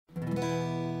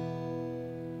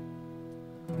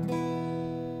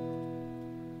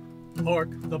Hark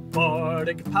the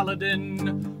bardic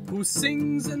paladin, who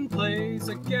sings and plays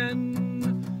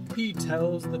again. He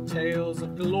tells the tales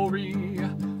of glory,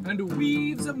 and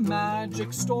weaves a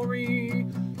magic story.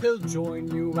 He'll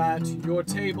join you at your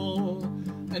table,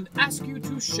 and ask you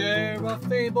to share a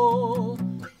fable.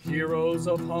 Heroes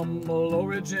of humble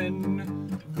origin,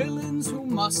 villains who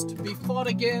must be fought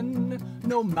again.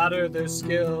 No matter their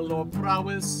skill or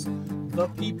prowess, the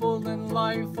people in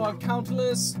life are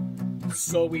countless.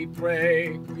 So we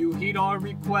pray you heed our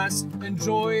request.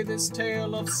 Enjoy this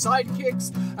tale of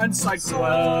sidekicks and side quests.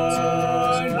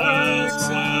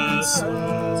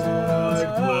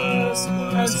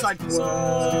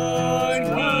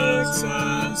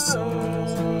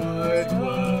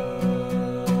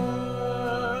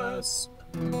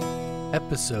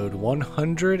 Episode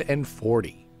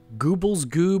 140. Goobles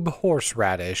Goob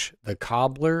Horseradish, the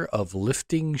Cobbler of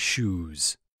Lifting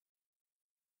Shoes.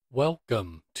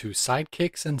 Welcome to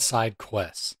Sidekicks and Side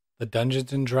Quests, the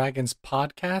Dungeons & Dragons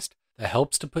podcast that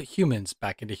helps to put humans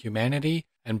back into humanity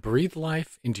and breathe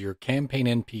life into your campaign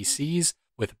NPCs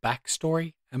with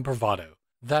backstory and bravado.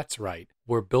 That's right,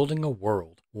 we're building a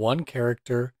world, one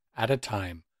character at a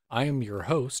time. I am your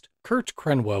host, Kurt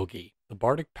Krenwelge, the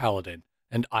Bardic Paladin,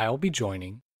 and I'll be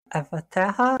joining Eva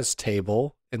Terra this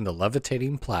table in the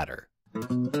levitating platter.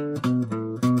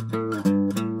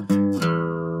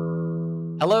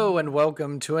 Hello and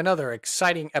welcome to another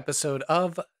exciting episode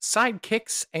of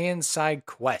Sidekicks and Side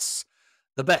Quests,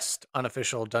 the best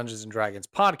unofficial Dungeons & Dragons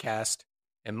podcast,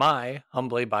 in my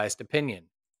humbly biased opinion.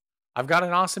 I've got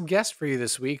an awesome guest for you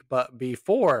this week, but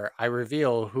before I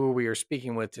reveal who we are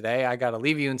speaking with today, I gotta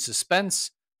leave you in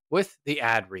suspense with the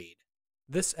ad read.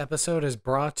 This episode is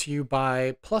brought to you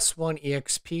by Plus One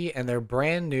EXP and their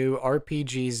brand new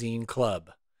RPG Zine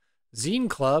Club. Zine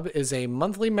Club is a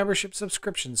monthly membership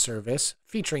subscription service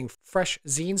featuring fresh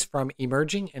zines from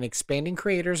emerging and expanding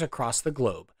creators across the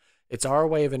globe. It's our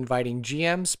way of inviting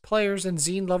GMs, players, and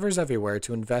zine lovers everywhere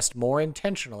to invest more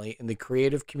intentionally in the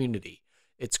creative community.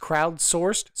 It's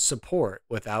crowdsourced support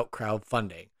without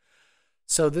crowdfunding.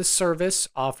 So this service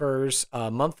offers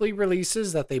monthly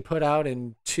releases that they put out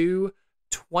in two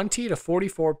 20 to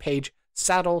 44 page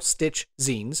saddle stitch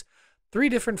zines. 3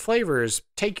 different flavors.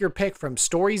 Take your pick from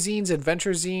story zines,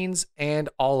 adventure zines, and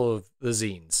all of the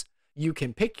zines. You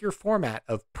can pick your format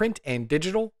of print and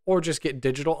digital, or just get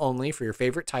digital only for your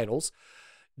favorite titles.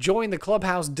 Join the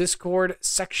Clubhouse Discord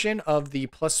section of the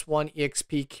Plus One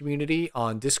EXP community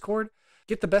on Discord.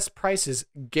 Get the best prices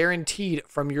guaranteed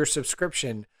from your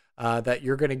subscription that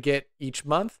you're going to get each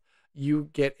month. You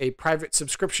get a private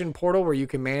subscription portal where you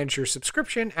can manage your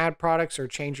subscription, add products, or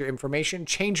change your information.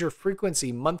 Change your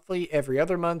frequency monthly, every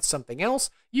other month, something else.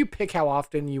 You pick how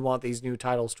often you want these new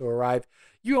titles to arrive.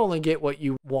 You only get what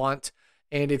you want.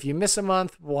 And if you miss a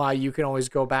month, why, you can always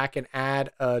go back and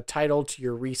add a title to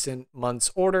your recent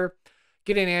month's order.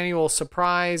 Get an annual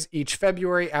surprise each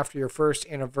February after your first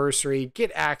anniversary.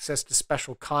 Get access to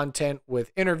special content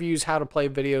with interviews, how to play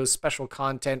videos, special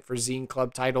content for Zine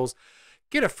Club titles.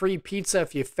 Get a free pizza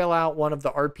if you fill out one of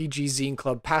the RPG Zine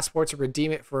Club passports, or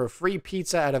redeem it for a free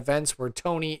pizza at events where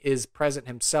Tony is present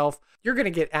himself. You're going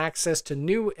to get access to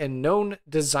new and known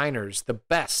designers, the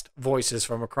best voices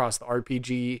from across the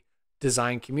RPG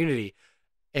design community.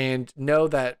 And know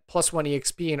that Plus One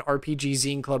EXP and RPG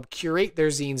Zine Club curate their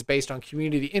zines based on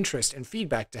community interest and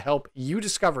feedback to help you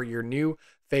discover your new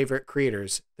favorite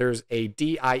creators. There's a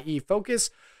DIE focus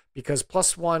because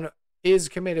Plus One is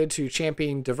committed to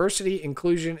championing diversity,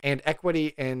 inclusion, and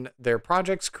equity in their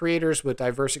projects. Creators with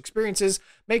diverse experiences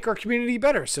make our community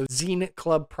better. So Zine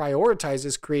Club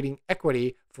prioritizes creating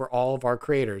equity for all of our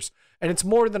creators. And it's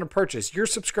more than a purchase. Your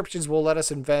subscriptions will let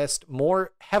us invest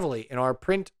more heavily in our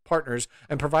print partners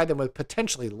and provide them with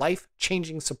potentially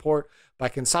life-changing support by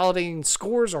consolidating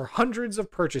scores or hundreds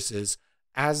of purchases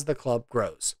as the club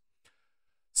grows.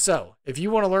 So, if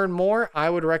you want to learn more, I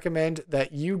would recommend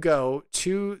that you go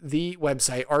to the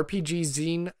website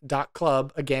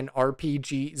rpgzine.club. Again,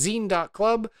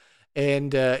 rpgzine.club.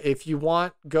 And if you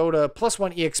want, go to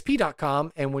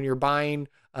plusoneexp.com. And when you're buying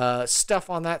stuff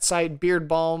on that site, beard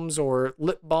balms or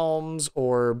lip balms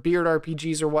or beard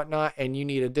RPGs or whatnot, and you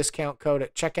need a discount code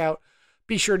at checkout,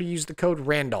 be sure to use the code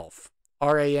Randolph,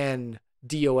 RANDOLPH,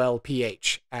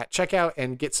 at checkout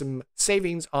and get some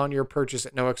savings on your purchase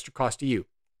at no extra cost to you.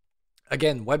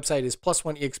 Again, website is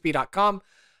plusoneexp.com,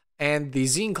 and the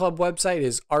Zine Club website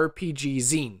is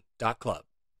rpgzine.club.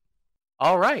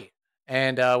 All right,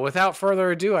 and without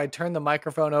further ado, I turn the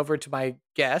microphone over to my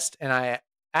guest, and I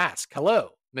ask,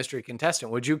 hello, mystery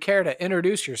contestant, would you care to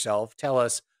introduce yourself, tell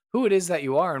us who it is that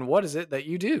you are, and what is it that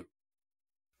you do?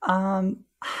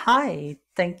 Hi,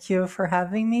 thank you for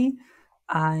having me.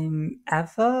 I'm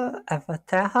Eva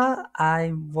Terra.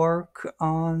 I work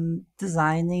on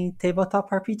designing tabletop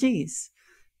RPGs,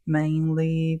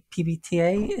 mainly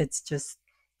PBTA. It's just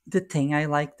the thing I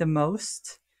like the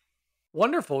most.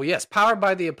 Wonderful. Yes, powered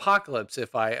by the apocalypse,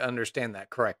 if I understand that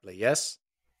correctly. Yes.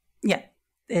 Yeah,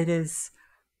 it is.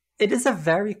 It is a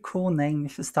very cool name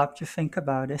if you stop to think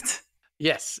about it.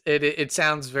 Yes, it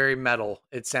sounds very metal.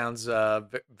 It sounds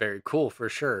very cool for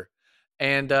sure.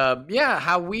 And yeah,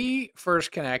 how we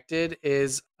first connected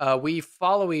is we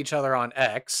follow each other on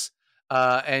X,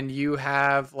 and you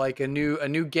have like a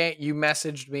new game. You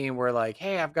messaged me and we're like,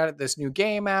 "Hey, I've got this new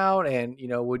game out, and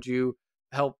would you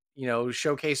help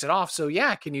showcase it off?" So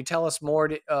yeah, can you tell us more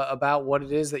about what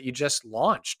it is that you just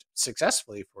launched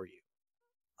successfully for you?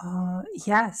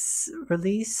 Yes,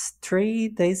 released 3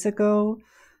 days ago.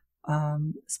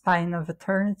 Spine of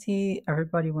Eternity,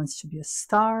 Everybody Wants to Be a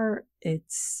Star.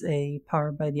 It's a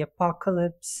Powered by the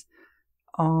Apocalypse.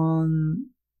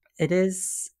 It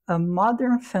is a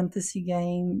modern fantasy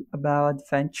game about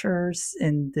adventures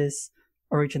in this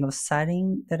original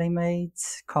setting that I made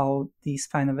called the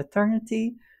Spine of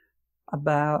Eternity,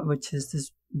 about which is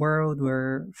this world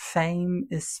where fame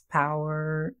is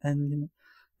power, and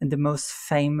the most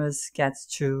famous gets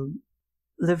to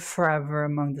live forever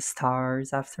among the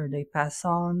stars after they pass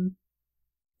on.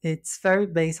 It's very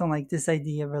based on like this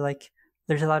idea where like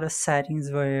there's a lot of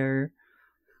settings where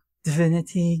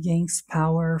divinity gains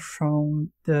power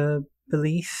from the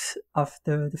belief of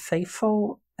the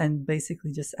faithful, and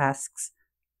basically just asks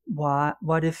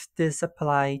what if this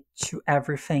applied to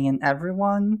everything and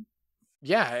everyone.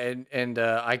 Yeah, and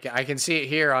I can see it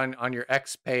here on your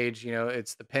X page.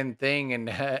 It's the pinned thing, and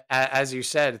as you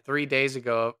said 3 days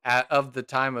ago of the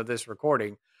time of this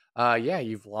recording, yeah,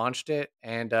 you've launched it,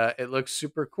 and it looks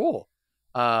super cool.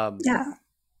 Um, Yeah.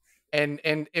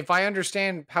 and if I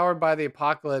understand, powered by the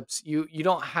apocalypse, you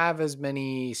don't have as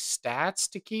many stats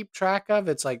to keep track of.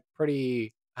 It's like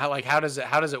pretty. How does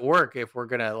it work if we're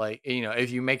gonna like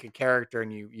if you make a character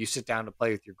and you sit down to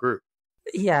play with your group?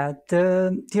 Yeah,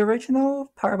 the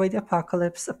original Powered by the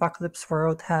Apocalypse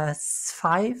World has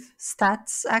 5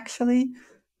 stats actually.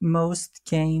 Most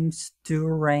games do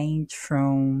range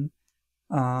from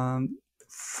um,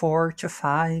 4 to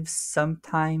 5,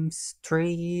 sometimes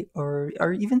 3 or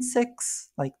even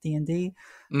 6, like D&D.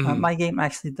 Hmm. My game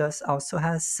actually does also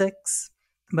has 6,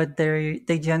 but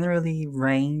they generally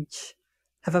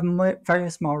have a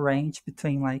very small range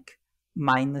between like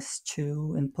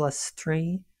 -2 and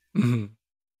 +3. Hmm.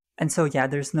 And so, yeah,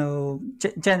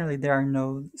 generally there are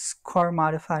no score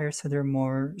modifiers, so they're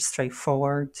more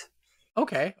straightforward.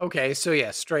 Okay. So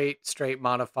yeah, straight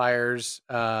modifiers.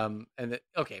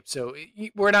 Okay. So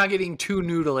we're not getting too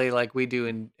noodly like we do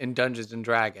in Dungeons and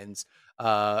Dragons.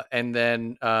 And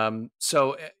then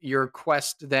so your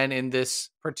quest then in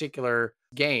this particular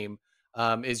game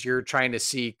is you're trying to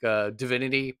seek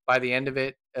divinity by the end of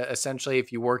it. Essentially,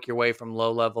 if you work your way from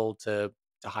low level to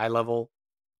high level.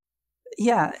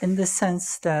 Yeah, in the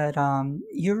sense that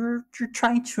you're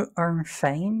trying to earn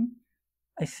fame.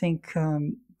 I think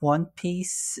One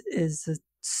Piece is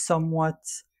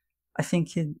somewhat. I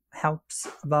think it helps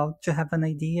about to have an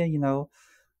idea.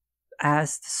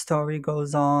 As the story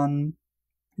goes on,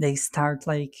 they start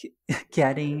like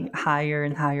getting higher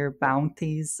and higher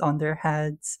bounties on their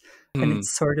heads, and Mhm.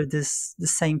 it's sort of the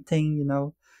same thing.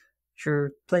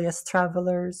 You play as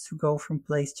travelers who go from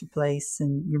place to place,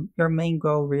 and your main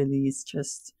goal really is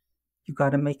just you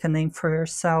got to make a name for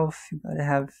yourself. You got to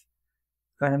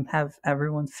have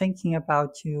everyone thinking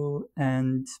about you,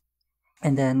 and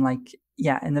then like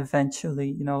yeah, and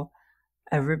eventually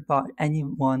everybody,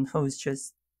 anyone who's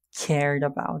just cared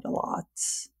about a lot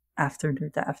after their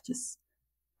death just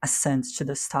ascends to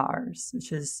the stars,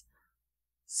 which is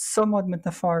somewhat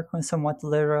metaphorical and somewhat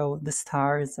literal. The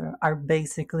stars are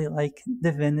basically like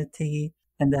divinity,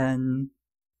 and then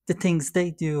the things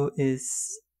they do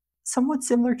is somewhat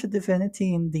similar to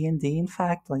divinity in D&D. In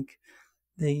fact, like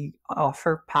they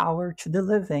offer power to the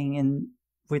living, and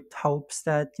with hopes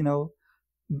that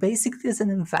basically as an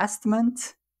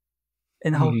investment,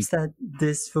 in hopes that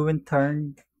this will in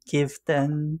turn give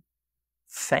them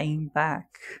fame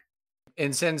back.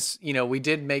 And since we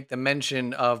did make the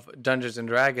mention of Dungeons and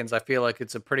Dragons, I feel like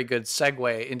it's a pretty good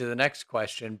segue into the next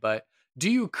question. But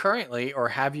do you currently, or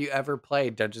have you ever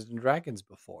played Dungeons and Dragons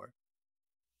before?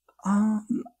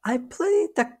 I played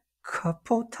a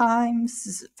couple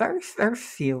times, very very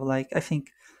few. Like I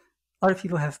think a lot of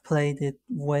people have played it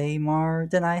way more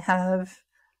than I have.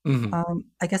 Hmm.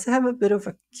 I guess I have a bit of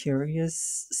a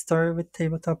curious story with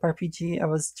tabletop RPG. I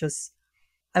was just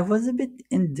I was a bit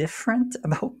indifferent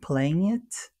about playing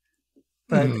it,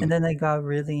 but and then I got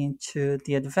really into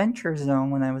the Adventure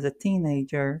Zone when I was a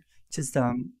teenager, which is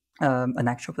an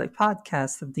actual play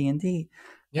podcast of D&D.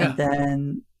 Yeah. And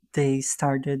then they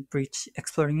started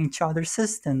exploring each other's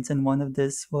systems, and one of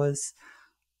this was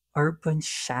Urban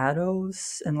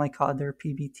Shadows and like other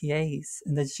PBTAs,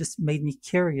 and that just made me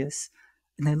curious.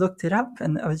 And I looked it up,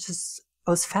 and I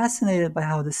was fascinated by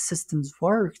how the systems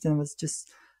worked, and it was just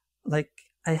like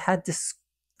I had this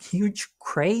huge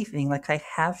craving, like I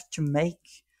have to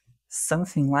make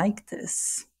something like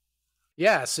this.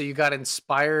 Yeah, so you got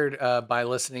inspired by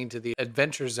listening to the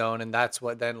Adventure Zone, and that's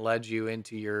what then led you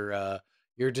into your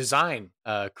design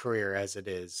career as it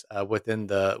is within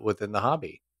the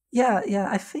hobby. Yeah.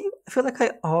 I feel like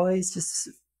I always just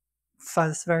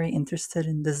was very interested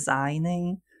in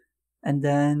designing. And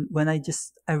then when I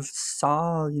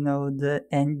saw, the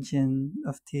engine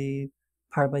of the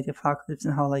Powered by the Apocalypse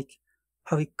and how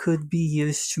it could be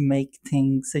used to make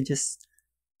things,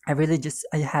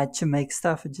 I had to make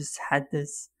stuff. I just had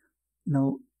this,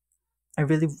 I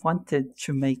really wanted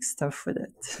to make stuff with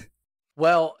it.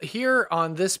 Well, here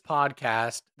on this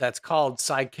podcast that's called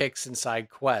Sidekicks and Side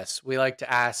Quests, we like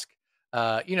to ask,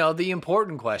 the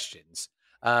important questions.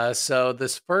 So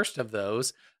this first of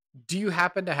those, do you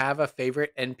happen to have a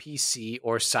favorite NPC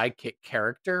or sidekick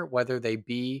character, whether they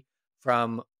be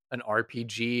from an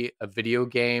RPG, a video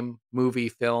game, movie,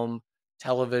 film,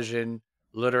 television,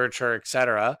 literature,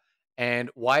 etc.? And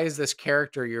why is this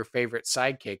character your favorite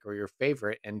sidekick or your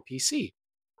favorite NPC?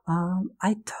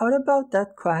 I thought about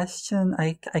that question.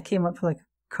 I came up with like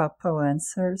a couple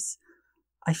answers.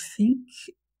 I think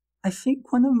I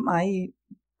think one of my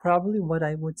probably what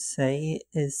I would say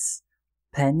is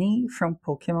Penny from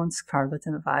Pokemon Scarlet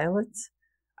and Violet.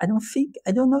 I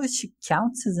don't know if she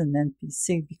counts as an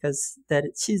NPC because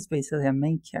she's basically a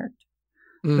main character.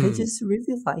 But I just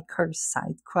really like her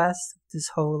side quest. This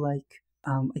whole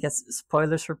I guess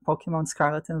spoilers for Pokemon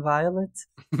Scarlet and Violet.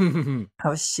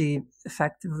 How she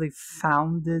effectively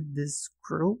founded this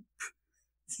group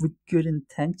with good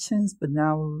intentions, but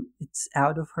now it's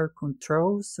out of her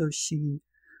control. So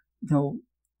know,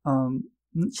 um,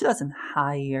 she doesn't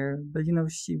hire, but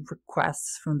she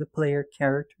requests from the player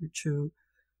character to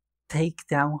take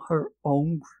down her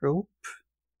own group.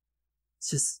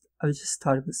 I just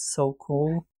thought it was so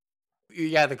cool.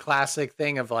 Yeah, the classic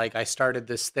thing of like, I started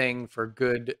this thing for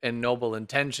good and noble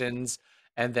intentions,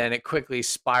 and then it quickly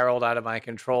spiraled out of my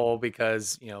control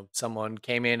because, someone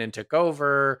came in and took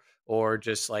over, or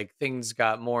just like things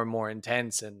got more and more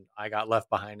intense and I got left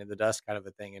behind in the dust kind of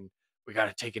a thing. And we got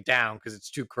to take it down because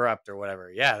it's too corrupt or whatever.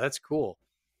 Yeah, that's cool.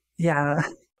 Yeah.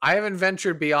 I haven't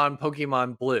ventured beyond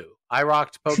Pokemon Blue. I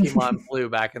rocked Pokemon Blue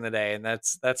back in the day, and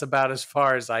that's about as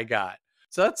far as I got.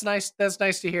 So that's nice. That's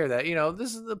nice to hear that.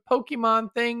 This is the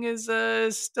Pokemon thing is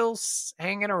still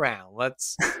hanging around.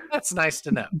 That's nice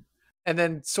to know. And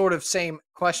then, sort of same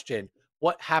question: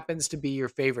 what happens to be your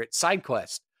favorite side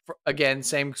quest? Again,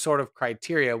 same sort of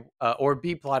criteria or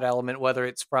B plot element, whether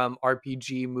it's from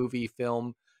RPG, movie,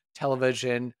 film,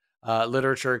 television,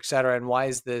 literature, etc. And why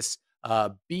is this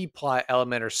B plot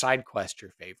element or side quest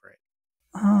your favorite?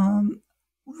 Um,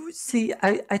 See,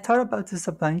 I thought about this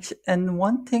a bunch, and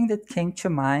one thing that came to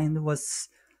mind was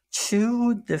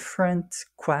two different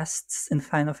quests in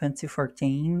Final Fantasy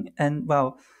XIV, and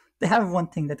well, they have one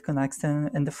thing that connects them,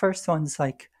 and the first one is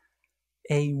like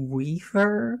a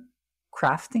weaver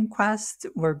crafting quest,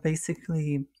 where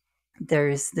basically there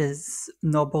is this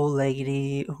noble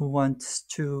lady who wants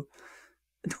to,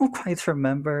 I don't quite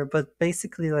remember, but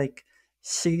basically like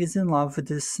she is in love with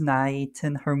this knight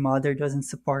and her mother doesn't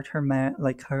support her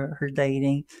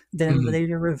dating. Then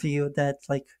later revealed that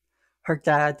like her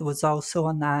dad was also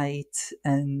a knight,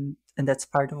 and that's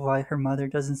part of why her mother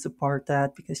doesn't support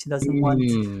that, because she doesn't want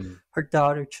her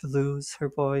daughter to lose her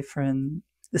boyfriend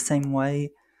the same way.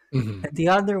 And the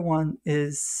other one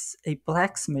is a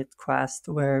blacksmith quest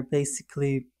where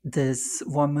basically this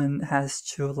woman has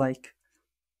to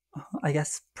I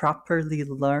guess properly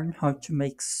learn how to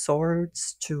make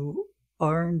swords to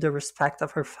earn the respect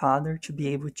of her father to be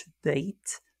able to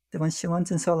date the one she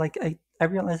wants. And so I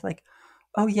realized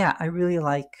oh yeah, I really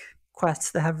like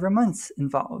quests that have romance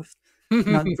involved.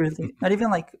 Not really, not even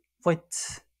like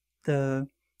with the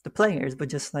players, but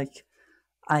just like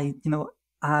I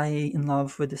in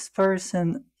love with this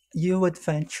person, you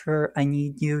adventure, I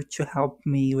need you to help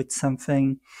me with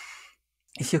something.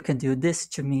 If you can do this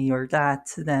to me or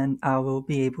that, then I will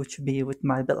be able to be with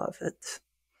my beloved.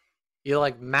 You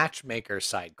like matchmaker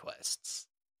side quests?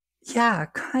 Yeah,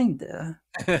 kinda.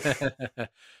 It's That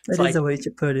is like, a way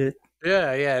to put it.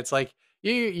 yeah, it's like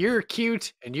You're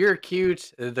cute and you're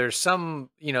cute. There's some,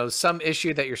 some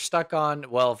issue that you're stuck on.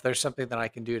 Well, if there's something that I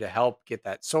can do to help get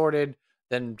that sorted,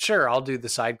 then sure, I'll do the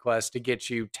side quest to get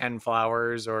you 10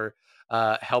 flowers or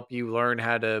help you learn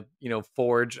how to,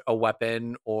 forge a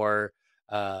weapon or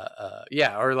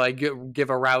yeah, or like give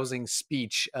a rousing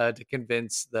speech to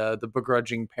convince the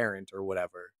begrudging parent or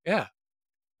whatever. Yeah.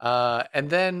 And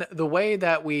then the way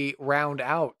that we round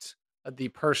out the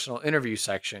personal interview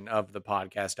section of the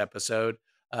podcast episode,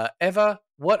 Eva,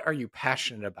 what are you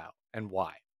passionate about and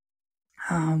why?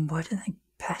 What am I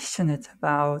passionate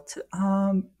about?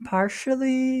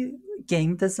 Partially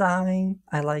game design.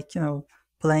 I like,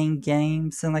 playing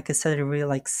games. And like I said, I really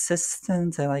like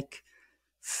systems. I like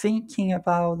thinking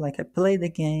about, like, I play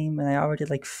the game and I already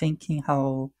like thinking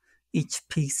how each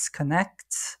piece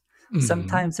connects. Mhm.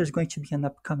 Sometimes there's going to be an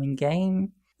upcoming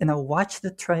game and I'll watch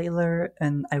the trailer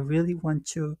and I really want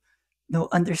to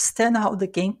understand how the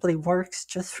gameplay works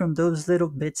just from those little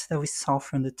bits that we saw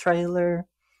from the trailer.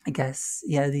 I guess,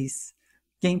 yeah, these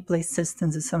gameplay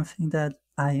systems is something that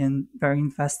I am very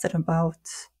invested about.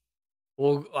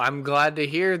 Well, I'm glad to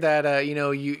hear that.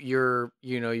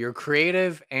 You're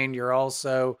creative and you're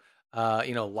also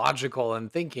logical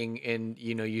and thinking, and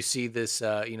you see this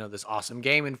this awesome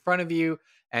game in front of you,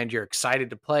 and you're excited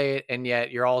to play it, and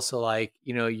yet you're also like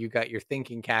you got your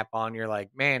thinking cap on. You're like,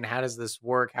 man, how does this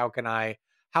work? How can I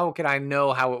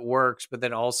know how it works? But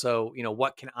then also,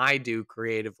 what can I do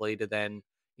creatively to then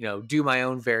do my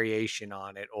own variation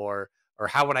on it, or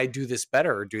how would I do this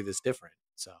better or do this different?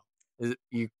 So.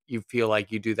 You feel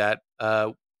like you do that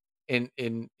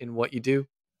in what you do?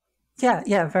 Yeah,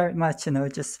 yeah, very much.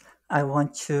 Just I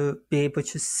want to be able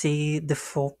to see the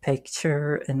full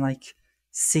picture and like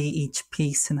see each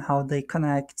piece and how they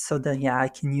connect so that, yeah, I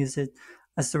can use it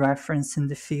as a reference in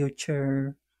the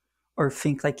future or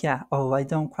think like, yeah, oh, I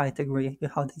don't quite agree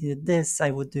with how they did this. I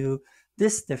would do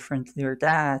this differently or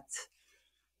that.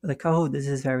 Like, oh, this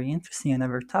is very interesting. I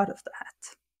never thought of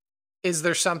that. Is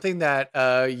there something that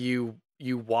you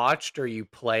watched or you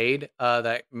played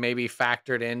that maybe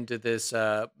factored into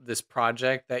this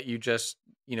project that you just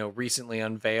recently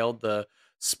unveiled? The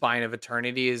Spine of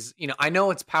Eternity is, I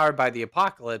know it's powered by the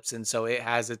apocalypse, and so it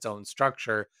has its own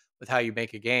structure with how you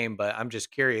make a game. But I'm just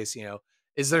curious,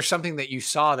 is there something that you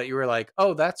saw that you were like,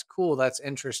 oh, that's cool, that's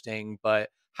interesting,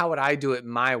 but how would I do it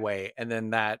my way? And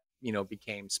then that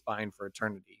became Spine for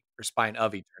Eternity or Spine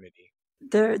of Eternity.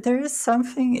 There is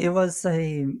something. It was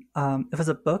a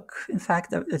book. In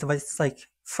fact, it was like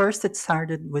first it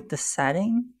started with the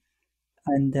setting,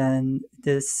 and then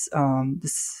this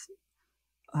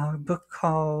book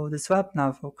called this web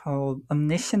novel called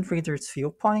Omniscient Reader's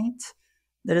Viewpoint.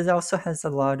 That it also has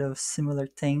a lot of similar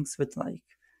things with like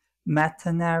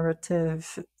meta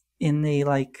narrative in a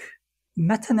like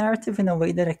meta narrative in a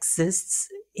way that exists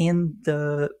in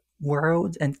the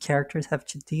world and characters have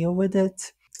to deal with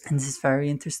it. And this is very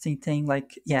interesting thing.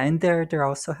 Like, yeah, in there they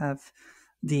also have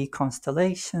the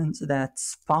constellations that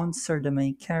sponsor the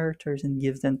main characters and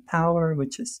give them power,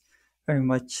 which is very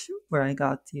much where I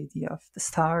got the idea of the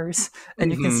stars.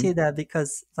 And you can Mhm. see that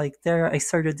because like there I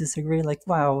sort of disagree, like,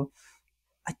 wow,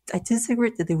 I disagree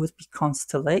that they would be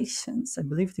constellations. I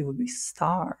believe they would be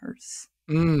stars.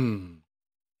 Mm.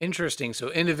 Interesting. So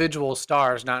individual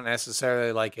stars, not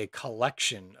necessarily like a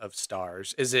collection of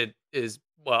stars.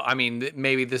 Well, I mean,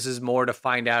 maybe this is more to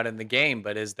find out in the game,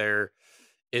 but is there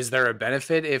a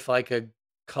benefit if like a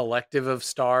collective of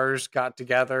stars got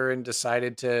together and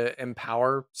decided to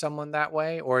empower someone that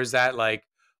way? Or is that like,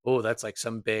 oh, that's like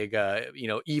some big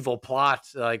evil plot,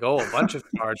 like, oh, a bunch of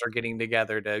stars are getting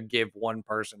together to give one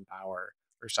person power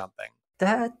or something.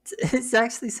 That is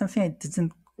actually something I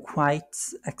didn't quite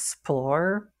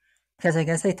explore because I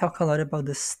guess I talk a lot about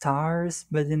the stars,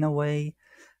 but in a way,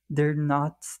 they're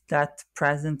not that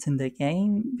present in the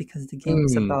game because the game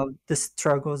is Mm. about the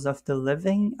struggles of the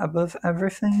living above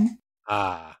everything.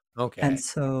 Ah, And okay.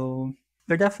 so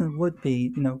there definitely would be,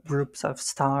 groups of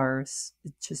stars.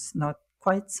 It's just not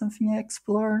quite something I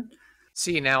explored.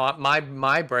 See, now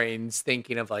my brain's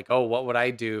thinking of like, oh, what would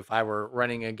I do if I were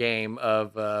running a game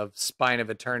of Spine of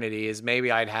Eternity? Is maybe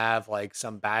I'd have like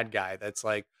some bad guy that's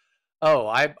like, oh,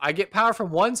 I get power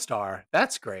from 1 star.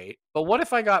 That's great. But what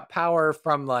if I got power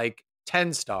from like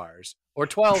 10 stars or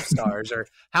 12 stars or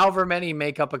however many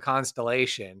make up a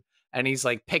constellation? And he's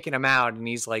like picking them out and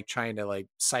he's like trying to like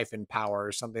siphon power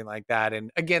or something like that.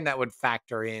 And again, that would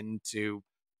factor into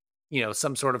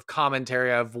some sort of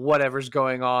commentary of whatever's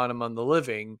going on among the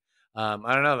living. I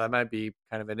don't know. That might be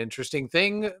kind of an interesting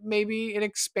thing. Maybe an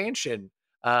expansion,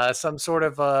 some sort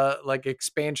of like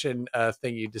expansion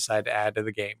thing you decide to add to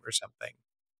the game or something.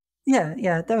 Yeah,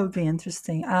 yeah, that would be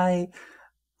interesting.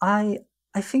 I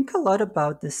I think a lot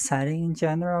about the setting in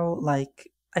general. Like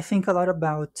I think a lot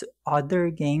about other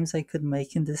games I could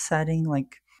make in this setting,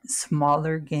 like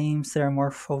smaller games that are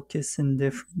more focused in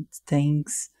different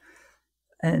things.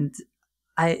 And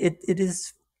it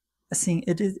is I think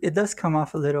it does come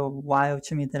off a little wild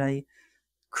to me that I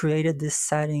created this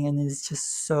setting and it's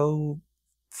just so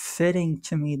fitting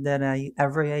to me that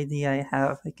every idea I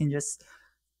have I can just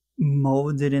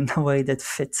mold it in a way that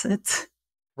fits it.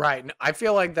 Right. I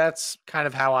feel like that's kind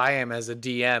of how I am as a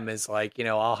DM is like,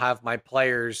 I'll have my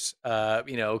players,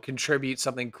 contribute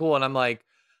something cool. And I'm like,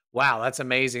 wow, that's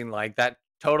amazing. Like that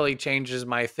totally changes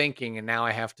my thinking. And now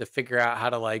I have to figure out how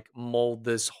to like mold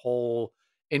this whole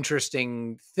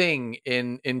interesting thing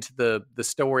into the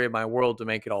story of my world to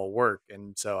make it all work.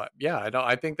 And so, yeah,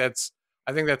 I think that's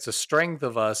a strength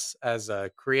of us as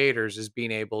creators is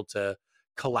being able to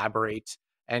collaborate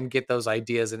and get those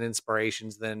ideas and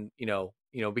inspirations then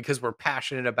because we're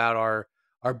passionate about our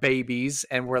babies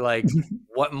and we're like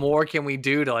what more can we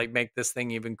do to like make this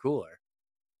thing even cooler.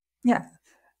 Yeah,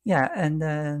 yeah, and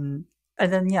then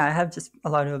yeah, I have just a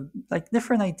lot of like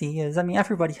different ideas. I mean,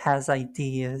 everybody has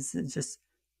ideas. It's just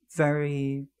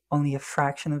very only a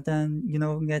fraction of them,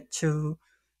 get to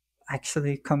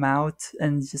actually come out,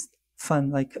 and it's just fun.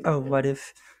 Like, oh, what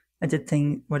if I did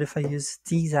thing? What if I use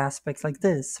these aspects like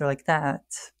this or like that?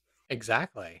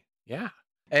 Exactly, yeah.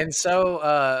 And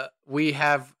so we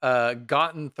have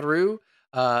gotten through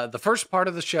the first part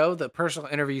of the show, the personal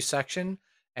interview section,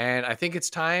 and I think it's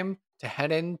time to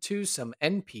head into some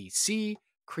NPC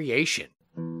creation.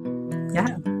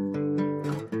 Yeah.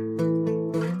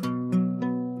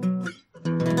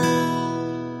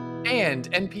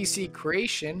 And NPC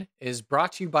creation is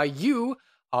brought to you by you,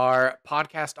 our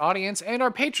podcast audience, and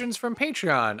our patrons from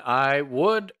Patreon. I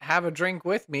would have a drink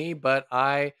with me, but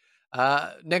I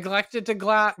neglected to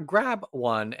grab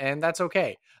one, and that's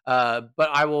okay. But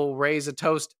I will raise a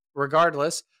toast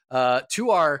regardless to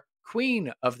our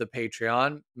queen of the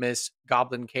Patreon, Miss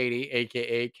Goblin Katie,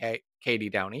 aka Katie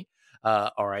Downey,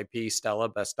 R.I.P. Stella,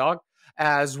 best dog,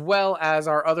 as well as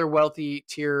our other wealthy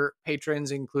tier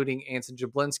patrons, including Anson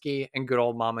Jablinski and good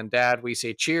old mom and dad. We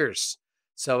say cheers.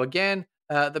 So again,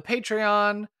 the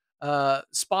Patreon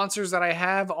sponsors that I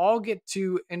have all get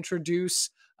to introduce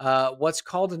what's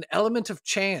called an element of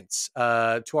chance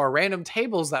to our random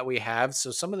tables that we have.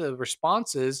 So some of the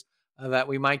responses that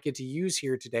we might get to use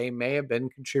here today may have been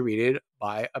contributed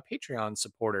by a Patreon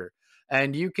supporter.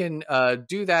 And you can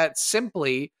do that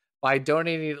simply by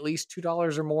donating at least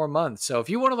 $2 or more a month. So if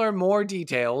you want to learn more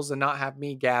details and not have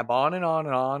me gab on and on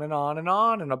and on and on and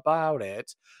on and about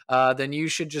it, then you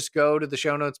should just go to the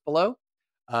show notes below,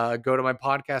 go to my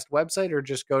podcast website, or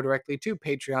just go directly to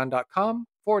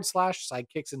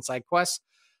patreon.com/sidekicks and side quests.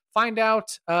 Find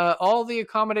out all the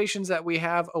accommodations that we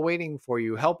have awaiting for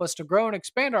you. Help us to grow and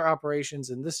expand our operations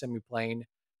in this semiplane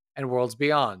and worlds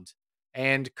beyond.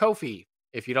 And Ko-fi.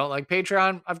 If you don't like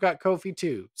Patreon, I've got Ko-fi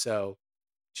too. So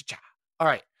cha-cha. All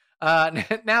right.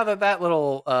 Now that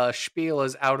little spiel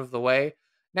is out of the way,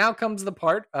 now comes the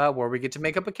part where we get to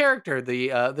make up a character, the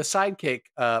sidekick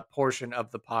portion of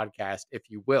the podcast, if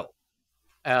you will.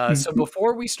 So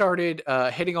before we started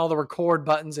hitting all the record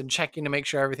buttons and checking to make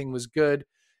sure everything was good,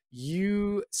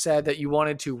 you said that you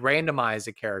wanted to randomize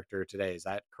a character today. Is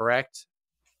that correct?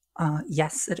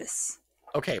 Yes, it is.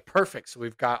 Okay, perfect. So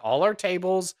we've got all our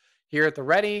tables here at the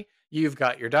ready. You've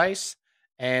got your dice,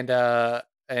 and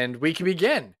we can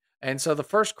begin. And so the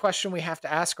first question we have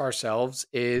to ask ourselves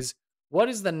is, what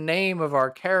is the name of our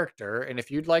character? And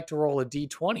if you'd like to roll a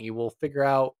d20, we'll figure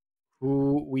out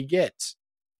who we get.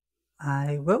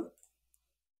 I will.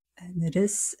 And it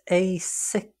is a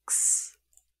 6.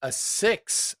 A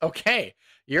 6. Okay.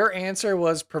 Your answer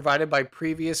was provided by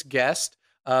previous guest,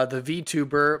 the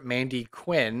VTuber Mandy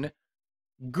Quinn.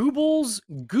 Goobles,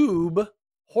 Goob,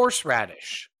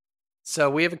 Horseradish. So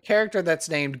we have a character that's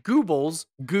named Goobles,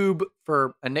 Goob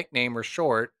for a nickname or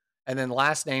short, and then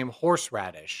last name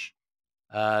Horseradish.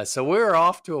 So we're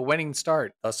off to a winning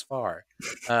start thus far.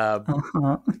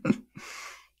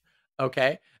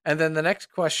 Okay. And then the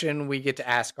next question we get to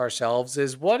ask ourselves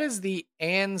is, what is the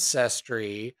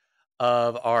ancestry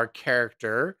of our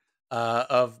character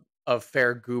of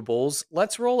Fair Goobles?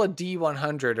 Let's roll a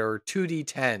D100 or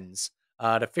 2D10s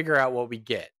to figure out what we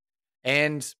get.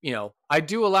 And, I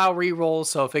do allow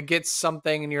re-rolls, so if it gets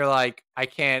something and you're like, I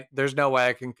can't, there's no way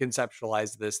I can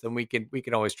conceptualize this, then we can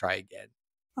always try again.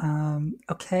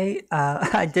 Okay.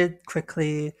 I did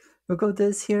quickly Google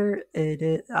this here.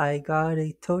 I got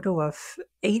a total of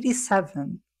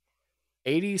 87.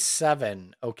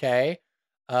 87. Okay.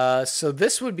 So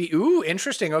this would be,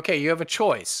 interesting. Okay, you have a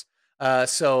choice.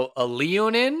 So a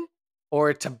Leonin, or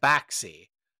a tabaxi.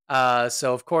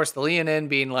 So of course the leonin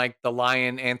being like the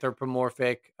lion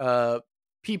anthropomorphic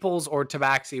peoples, or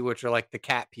tabaxi, which are like the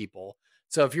cat people.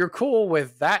 So if you're cool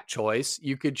with that choice,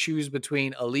 you could choose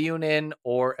between a leonin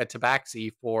or a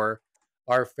tabaxi for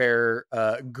our fair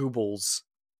Goobles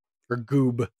or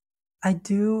Goob. I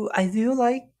do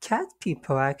like cat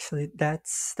people actually.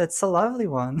 That's a lovely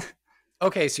one.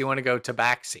 Okay, so you want to go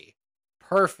tabaxi.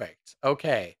 Perfect.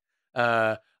 Okay.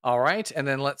 All right. And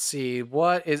then let's see,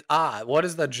 what is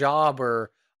the job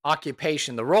or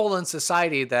occupation, the role in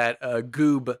society that a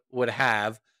Goob would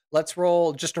have? Let's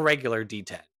roll just a regular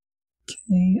D10.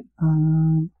 Okay,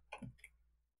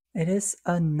 it is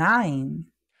a 9.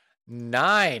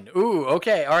 9. Ooh,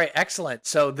 okay. All right, excellent.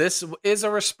 So this is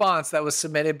a response that was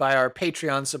submitted by our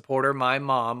Patreon supporter, my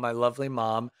mom, my lovely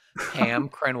mom, Pam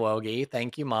Krenwelge.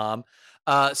 Thank you, Mom.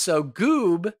 So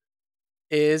Goob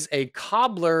is a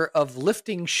cobbler of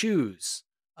lifting shoes.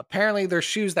 Apparently, they're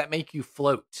shoes that make you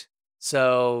float.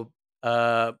 So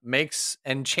makes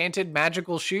enchanted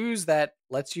magical shoes that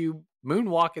lets you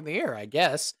moonwalk in the air, I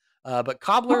guess. But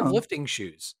cobbler of Oh, lifting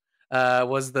shoes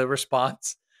was the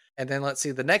response. And then let's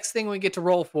see, the next thing we get to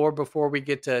roll for before we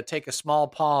get to take a small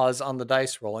pause on the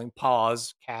dice rolling.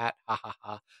 Pause, cat, ha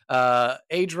ha ha.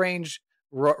 Age range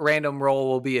random roll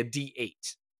will be a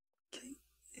D8. okay.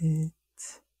 It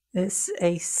is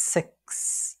a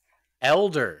 6.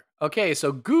 Elder. Okay,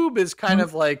 so Goob is kind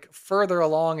of like further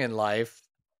along in life.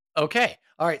 Okay,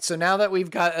 all right, so now that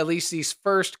we've got at least these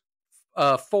first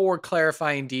 4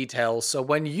 clarifying details, so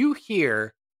when you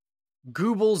hear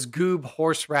Goobles, Goob,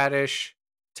 Horseradish,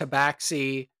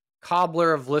 Tabaxi,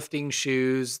 Cobbler of lifting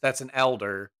shoes, that's an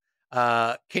elder,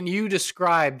 can you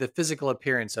describe the physical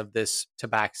appearance of this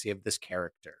Tabaxi, of this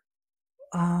character?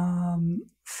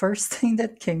 First thing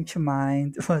that came to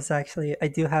mind was actually I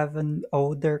do have an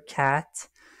older cat,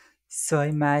 so I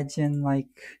imagine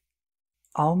like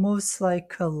almost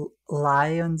like a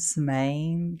lion's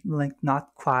mane, like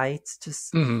not quite,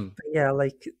 just Mm-hmm. but yeah,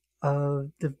 like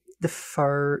the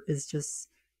fur is just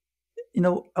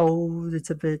old. It's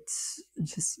a bit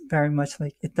just very much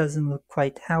like it doesn't look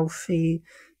quite healthy.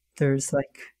 There's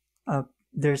like uh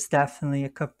there's definitely a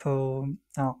couple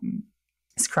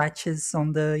scratches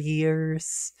on the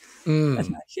ears, and,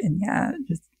 Mm. like, and yeah,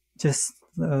 just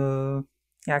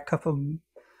yeah, a couple,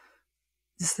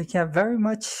 just like yeah, very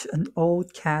much an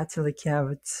old cat, like yeah,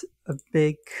 with a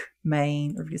big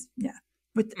mane, or just yeah,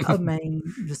 with a mane.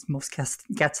 Just most cats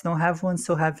don't have one,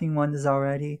 so having one is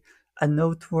already a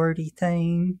noteworthy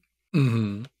thing.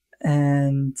 Mm-hmm.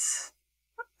 And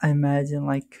I imagine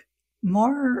like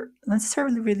more not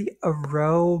necessarily really a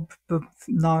robe, but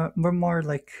not more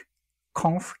like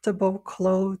comfortable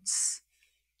clothes.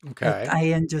 Like Okay. I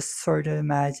am just sort of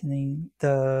imagining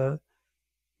the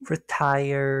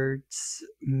retired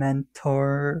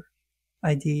mentor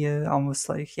idea, almost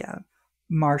like yeah,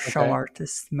 martial Okay.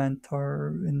 artist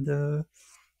mentor in the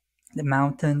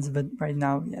mountains, but right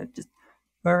now yeah, just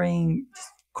wearing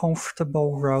just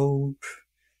comfortable robe.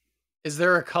 Is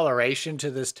there a coloration to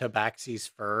this tabaxi's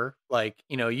fur? Like,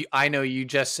 I know you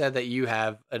just said that you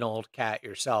have an old cat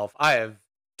yourself. I have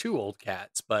 2 old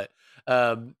cats, but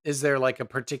is there like a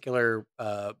particular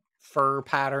fur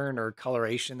pattern or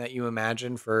coloration that you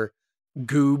imagine for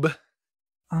Goob?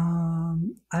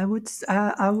 I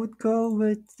would go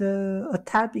with a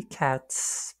tabby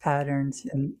cat's patterns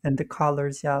and the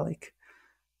colors. Yeah,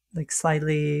 like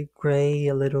slightly gray,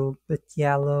 a little bit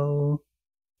yellow,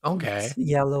 Okay.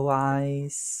 yellow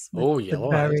eyes, Oh, but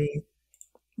yellow eyes. very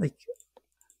like,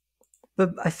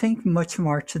 but I think much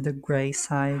more to the gray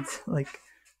side. Like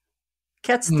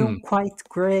cats Hmm, don't quite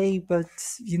gray, but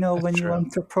that's when you true.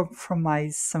 want to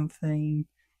compromise something,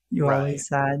 you Right.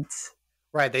 always add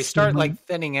Right, they start like human.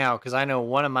 thinning out because I know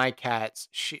one of my cats,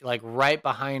 she like right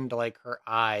behind like her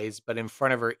eyes, but in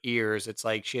front of her ears, it's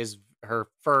like she has her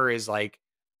fur is like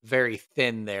very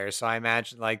thin there. So I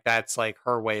imagine like that's like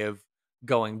her way of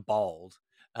going bald,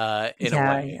 in a Yeah,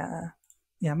 way. yeah,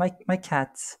 yeah. My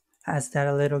cat has that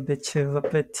a little bit too, a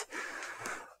bit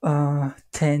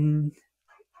thin,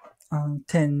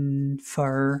 thin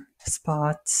fur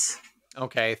spots.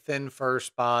 Okay, thin fur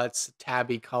spots,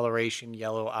 tabby coloration,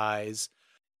 yellow eyes.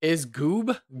 Is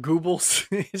Goob Goobles?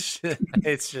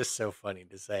 It's just so funny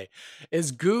to say.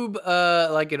 Is Goob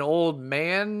like an old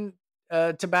man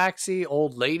tabaxi,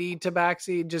 old lady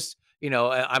tabaxi? Just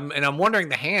I'm wondering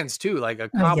the hands too, like a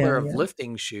Yeah, cobbler of yeah,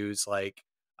 lifting shoes. Like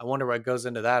I wonder what goes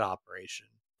into that operation.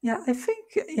 yeah. I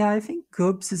think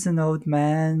Goops is an old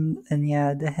man, and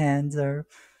yeah, the hands are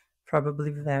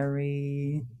probably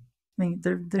very. I mean,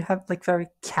 they have like very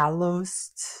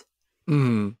calloused,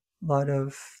 Mm. a lot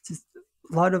of just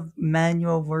lot of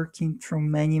manual working through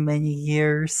many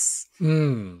years.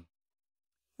 Mm.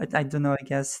 I don't know. I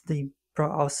guess they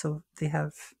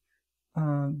have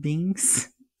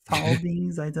beings, foul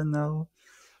beings. I don't know.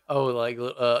 Oh, like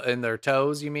in their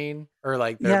toes, you mean? Or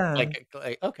like they're Yeah, like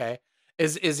okay.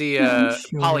 Is he not really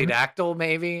sure. polydactyl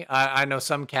maybe? I know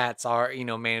some cats are,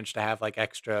 manage to have like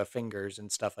extra fingers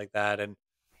and stuff like that. And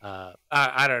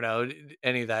I don't know,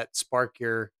 any of that spark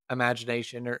your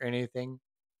imagination or anything?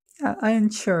 I am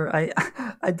sure.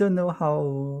 I don't know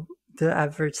how the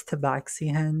average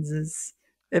tabaxi hands is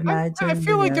I imagined,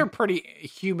 feel but like yeah, they're pretty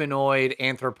humanoid,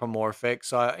 anthropomorphic.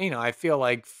 So I feel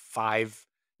like five,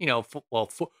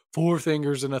 four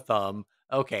fingers and a thumb.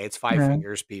 Okay, it's five yeah,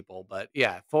 fingers, people, but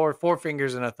yeah, four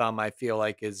fingers and a thumb. I feel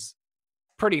like is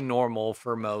pretty normal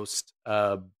for most,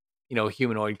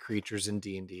 humanoid creatures in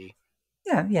D&D.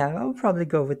 yeah. I'll probably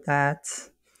go with that.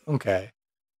 Okay.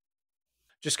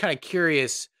 Just kind of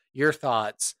curious your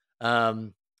thoughts.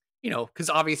 Because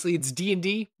obviously it's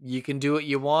D&D. You can do what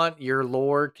you want. Your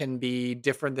lore can be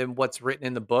different than what's written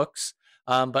in the books.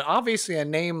 But obviously a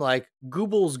name like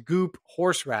Goobles Goop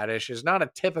Horseradish is not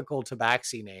a typical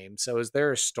tabaxi name. So is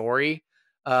there a story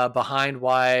behind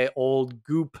why old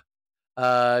Goop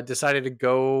decided to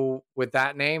go with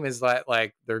that name? Is that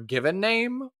like their given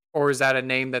name? Or is that a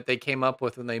name that they came up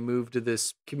with when they moved to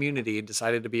this community and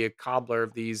decided to be a cobbler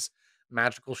of these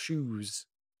magical shoes?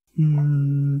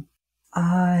 Hmm.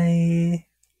 I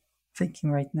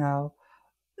thinking right now.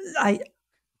 I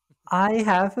I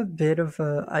have a bit of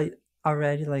a I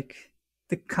already like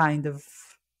the kind of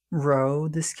role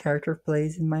this character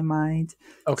plays in my mind.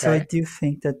 So I Okay. do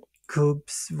think that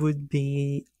Goobs would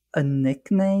be a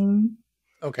nickname.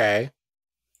 Okay.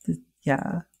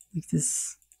 Yeah, like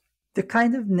this the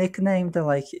kind of nickname that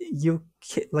like you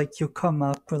come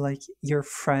up with like your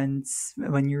friends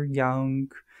when you're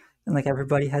young, and like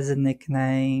everybody has a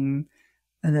nickname,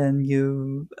 and then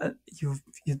you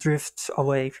drift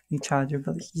away from each other,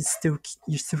 but like, you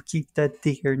still keep that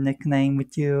dear nickname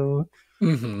with you.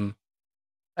 Hmm.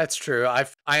 That's true. I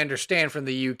understand from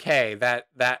the UK that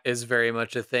that is very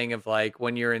much a thing of like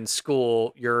when you're in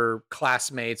school, your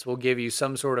classmates will give you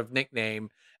some sort of nickname,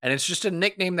 and it's just a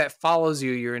nickname that follows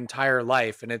you your entire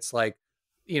life. And it's like,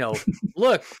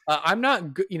 look, I'm not,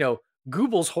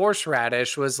 Google's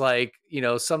horseradish was like,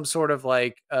 some sort of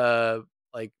like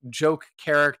joke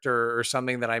character or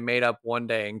something that I made up one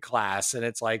day in class, and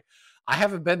it's like I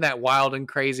haven't been that wild and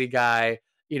crazy guy,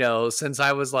 since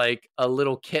I was like a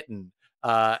little kitten,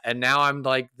 and now I'm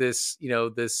like this,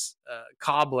 this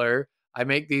cobbler. I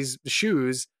make these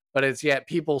shoes, but it's yet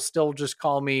people still just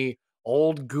call me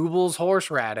old Google's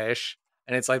horseradish,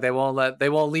 and it's like they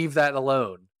won't leave that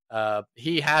alone.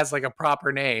 He has like a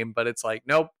proper name, but it's like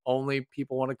nope, only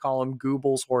people want to call him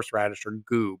Google's horseradish or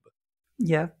Goob.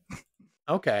 Yeah.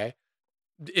 Okay,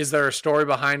 is there a story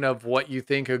behind of what you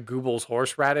think a Google's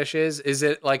horseradish is? Is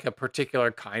it like a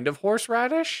particular kind of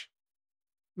horseradish?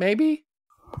 Maybe.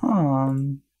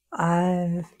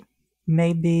 I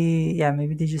maybe yeah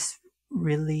maybe they just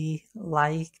really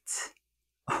liked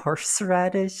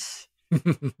horseradish.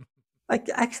 Like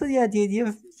actually, yeah, the idea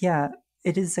of yeah,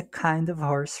 it is a kind of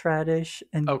horseradish,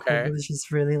 and Okay. Google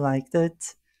just really liked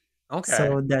it,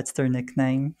 Okay. so that's their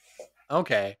nickname.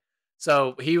 Okay.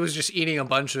 So he was just eating a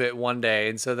bunch of it one day,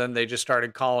 and so then they just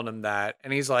started calling him that.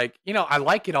 And he's like, I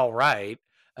like it all right,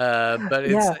 but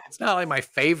Yeah, it's not like my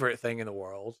favorite thing in the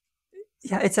world.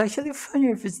 yeah, it's actually funny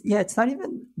if it's yeah, it's not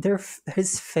even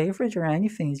his favorite or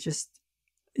anything. It's just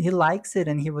he likes it,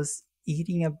 and he was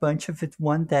eating a bunch of it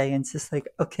one day, and it's just like,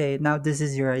 okay, now this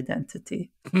is your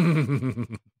identity.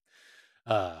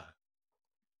 uh,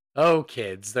 oh,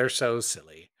 kids, they're so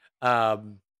silly.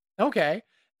 Um, okay,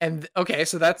 and okay,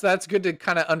 so that's good to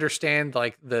kind of understand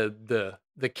like the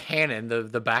canon,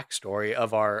 the backstory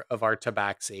of our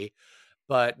tabaxi.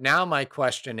 But now my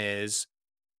question is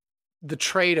the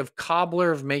trade of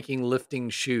cobbler of making lifting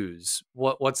shoes.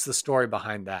 What's the story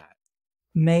behind that?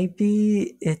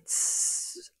 Maybe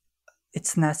it's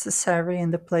necessary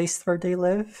in the place where they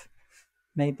live.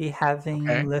 Maybe having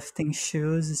Okay. lifting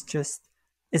shoes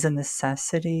is a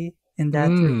necessity in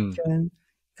that Mm. region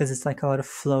because it's like a lot of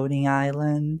floating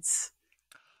islands.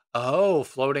 Oh,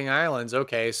 floating islands.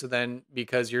 Okay. So then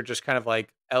because you're just kind of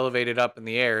like elevated up in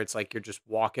the air, it's like you're just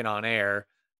walking on air.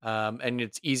 And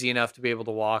it's easy enough to be able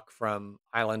to walk from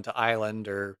island to island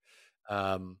or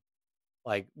um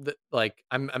like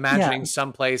I'm Yeah, imagining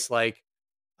someplace like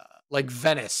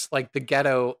Venice, like the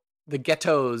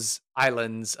ghettos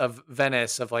islands of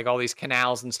Venice, of like all these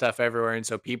canals and stuff everywhere, and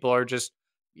so people are just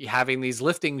having these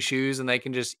lifting shoes, and they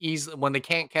can just easily when they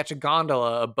can't catch a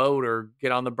gondola, a boat, or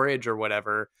get on the bridge or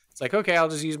whatever, It's like, okay, I'll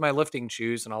just use my lifting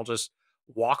shoes and I'll just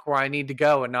walk where I need to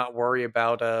go and not worry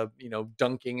about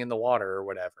dunking in the water or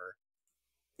whatever.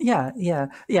 Yeah.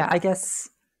 I guess,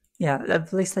 yeah, a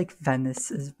place like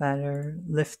Venice is better.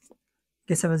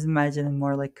 Guess I was imagining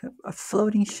more like a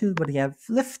floating shoe, but yeah,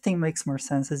 lifting makes more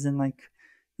sense, as in like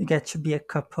you get to be a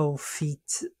couple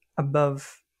feet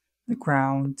above the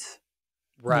ground.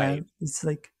 Yeah, Right. it's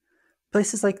like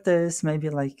places like this, maybe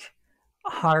like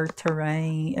hard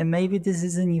terrain, and maybe this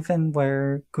isn't even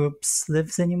where Goops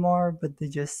lives anymore, but they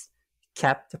just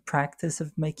kept the practice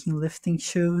of making lifting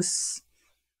shoes.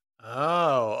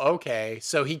 Oh, okay.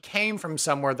 So he came from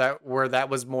somewhere where that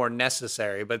was more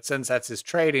necessary, but since that's his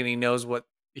trade and he knows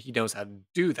how to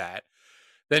do that,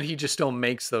 then he just still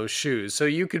makes those shoes. So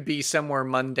you could be somewhere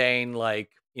mundane, like,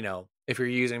 if you're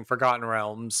using Forgotten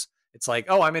Realms, it's like,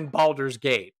 oh, I'm in Baldur's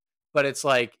Gate. But it's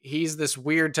like he's this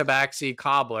weird tabaxi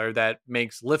cobbler that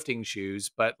makes lifting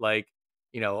shoes, but like,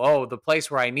 oh, the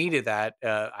place where I needed that,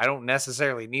 I don't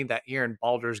necessarily need that here in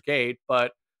Baldur's Gate,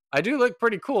 but I do look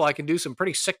pretty cool. I can do some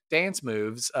pretty sick dance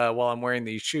moves while I'm wearing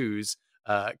these shoes,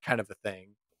 kind of a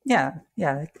thing. Yeah,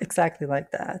 exactly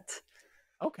like that.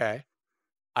 Okay.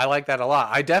 I like that a lot.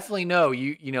 I definitely know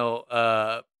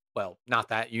well, not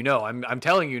that I'm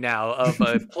telling you now of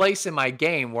a place in my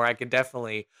game where I could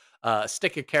definitely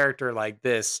stick a character like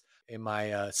this in my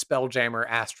Spelljammer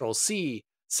Astral Sea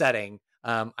setting.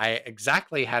 I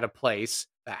exactly had a place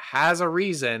that has a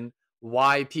reason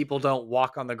why people don't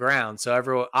walk on the ground.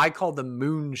 So I called them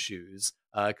moon shoes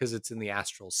because it's in the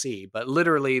Astral Sea, but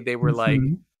literally they were like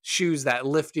Hmm. shoes that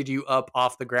lifted you up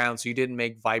off the ground so you didn't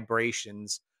make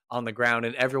vibrations on the ground,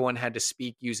 and everyone had to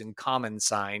speak using common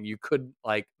sign. You couldn't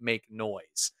like make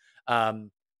noise.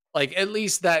 Um, like at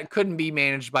least that couldn't be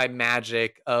managed by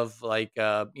magic of like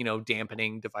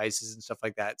dampening devices and stuff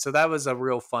like that. So that was a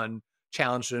real fun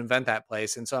challenge to invent that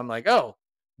place. And so I'm like, oh,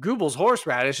 Google's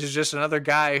Horseradish is just another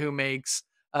guy who makes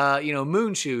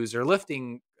moon shoes or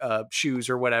lifting shoes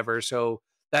or whatever. So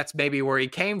that's maybe where he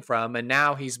came from, and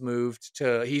now he's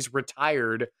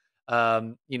retired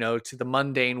to the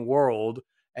mundane world,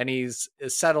 and he's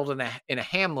settled in a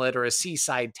hamlet or a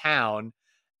seaside town,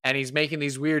 and he's making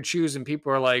these weird shoes, and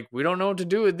people are like, we don't know what to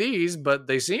do with these, but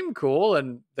they seem cool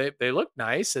and they look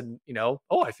nice, and oh,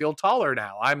 I feel taller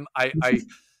now. I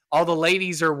all the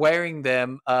ladies are wearing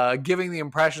them, giving the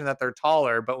impression that they're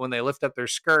taller, but when they lift up their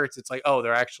skirts, it's like, oh,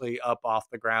 they're actually up off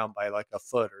the ground by like a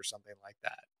foot or something like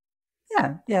that.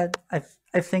 Yeah.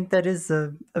 I think that is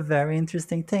a very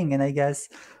interesting thing, and I guess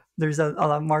there's a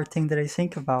lot more thing that I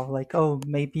think about, like, oh,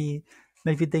 maybe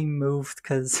they moved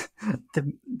because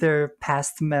their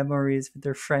past memories with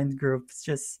their friend group is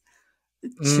just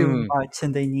too Mm. much,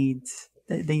 and they need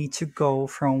to go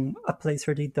from a place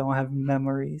where they don't have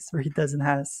memories, where he doesn't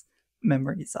has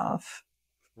memories of.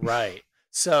 Right.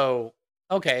 So,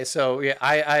 okay. So yeah,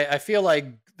 I feel like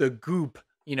the goop,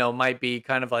 might be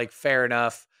kind of like fair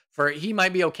enough for he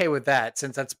might be okay with that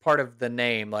since that's part of the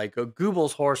name. Like a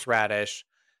Google's horseradish,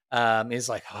 is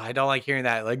like, oh, I don't like hearing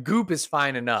that. Like goop is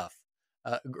fine enough,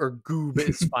 or goob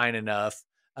is fine enough.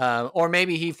 Or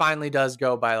maybe he finally does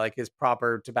go by like his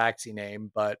proper tabaxi name,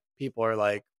 but people are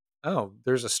like, oh,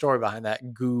 there's a story behind that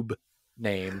goob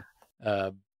name.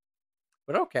 Uh,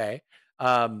 but okay.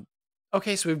 Um,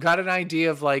 okay, so we've got an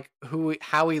idea of like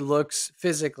how he looks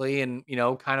physically and,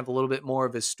 kind of a little bit more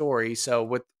of his story. So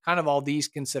with kind of all these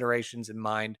considerations in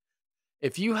mind,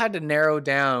 if you had to narrow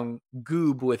down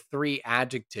Goob with three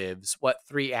adjectives, what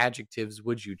three adjectives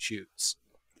would you choose?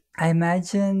 I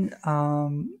imagine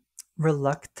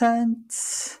reluctant,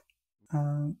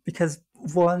 because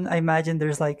one, I imagine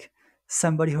there's like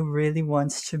somebody who really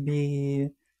wants to be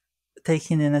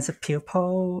taken in as a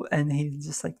pupil, and he's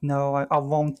just like, no, I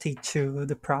won't teach you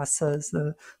the process,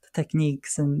 the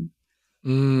techniques, and but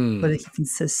Mm. they keep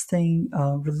insisting.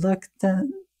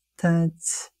 Reluctant,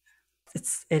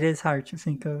 it is hard to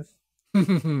think of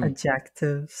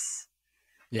adjectives.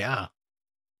 Yeah.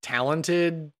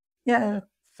 Talented, Yeah,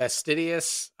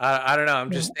 fastidious. I don't know.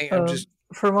 yeah. I'm just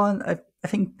For one, I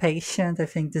think patient. I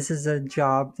think this is a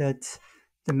job that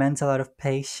demands a lot of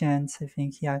patience. I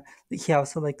think he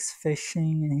also likes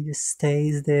fishing, and he just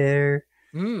stays there.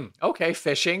 Okay,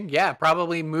 fishing. Yeah,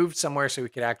 probably moved somewhere so we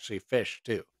could actually fish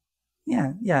too.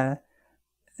 Yeah,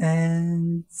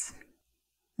 and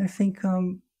I think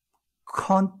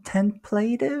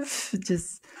contemplative.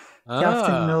 Just he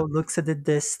often Ah. looks at the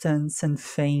distance and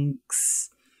thinks.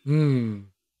 Hmm.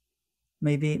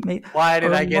 Maybe Why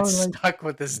did or I get more like, stuck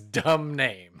with this dumb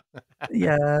name?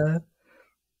 yeah,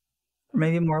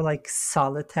 maybe more like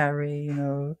solitary.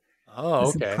 Oh,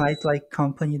 Doesn't okay. quite like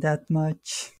company that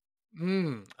much.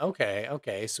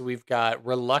 Okay. So we've got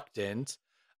reluctant.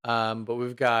 but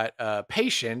we've got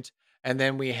patient, and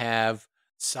then we have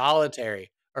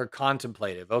solitary or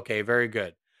contemplative. Okay, very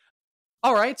good.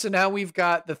 All right, so now we've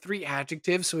got the three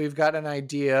adjectives, so we've got an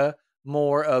idea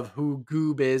more of who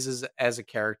Goob is as a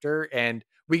character, and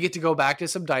we get to go back to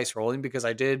some dice rolling because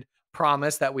I did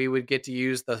promise that we would get to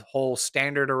use the whole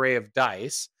standard array of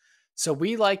dice. So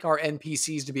we like our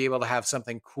NPCs to be able to have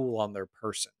something cool on their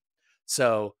person.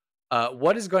 So,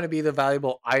 what is going to be the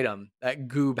valuable item that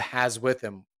Goob has with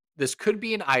him? This could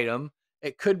be an item,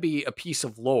 it could be a piece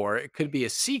of lore, it could be a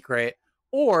secret,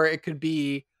 or it could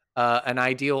be an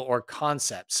ideal or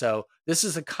concept. So this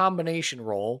is a combination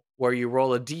roll where you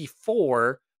roll a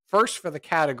d4 first for the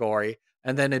category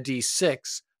and then a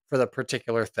d6 for the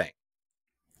particular thing.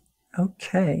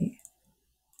 Okay.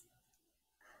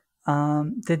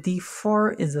 The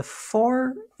D4 is a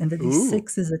 4 and the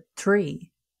D6 is a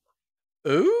 3.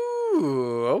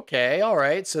 Ooh, okay, all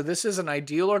right. So this is an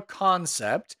ideal or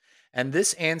concept, and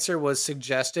this answer was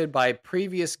suggested by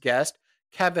previous guest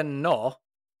Kevin No.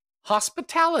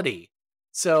 Hospitality.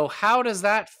 So how does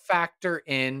that factor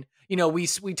in? You know, we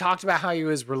talked about how he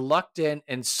was reluctant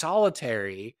and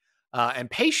solitary and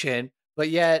patient, but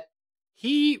yet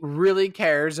he really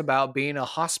cares about being a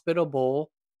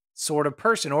hospitable sort of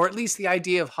person, or at least the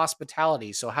idea of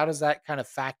hospitality. So how does that kind of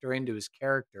factor into his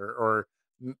character, or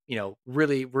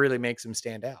really makes him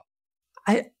stand out?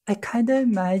 I kind of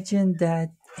imagine that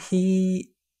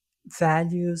he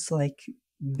values like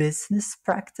business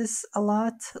practice a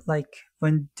lot. Like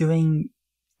when doing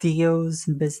deals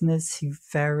in business, he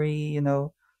very,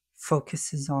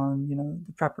 focuses on,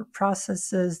 the proper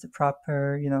processes, the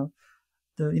proper,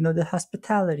 the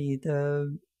hospitality,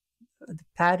 the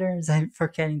patterns. I'm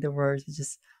forgetting the words. It's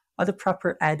just all the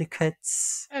proper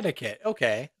etiquettes. Etiquette.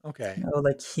 Okay.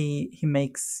 Like he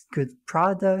makes good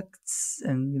products,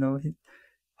 and he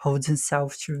holds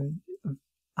himself to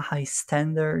a high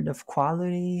standard of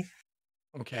quality.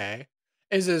 Okay.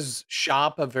 Is his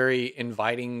shop a very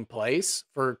inviting place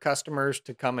for customers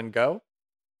to come and go?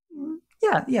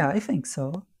 Yeah, I think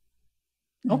so.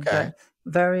 Okay. Yeah,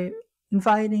 very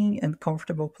inviting and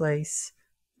comfortable place.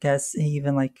 Guess he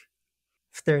even like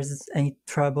if there's any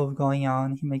trouble going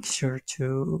on, he makes sure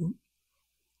to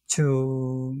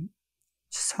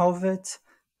solve it.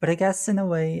 But I guess in a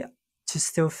way, to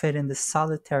still fit in the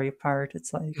solitary part,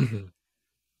 it's like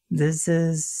this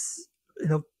is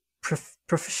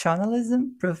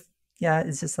professionalism. Yeah,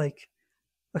 it's just like,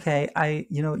 okay,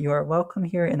 you are welcome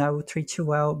here, and I will treat you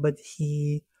well. But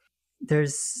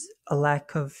there's a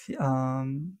lack of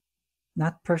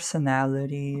not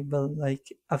personality, but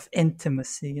like of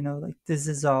intimacy. Like this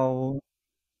is all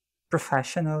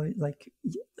professional. Like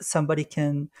somebody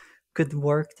could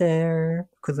work there,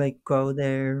 could like go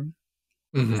there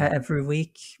every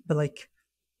week, but like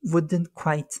wouldn't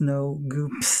quite know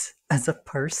Goops as a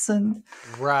person,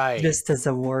 Right. just as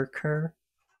a worker.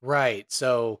 Right.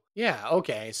 So, yeah,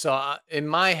 okay. So in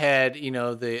my head,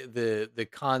 the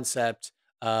concept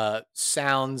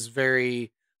sounds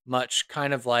very much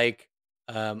kind of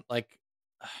um like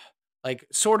like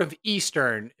sort of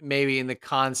Eastern, maybe in the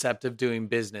concept of doing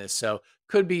business. So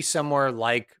could be somewhere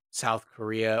like South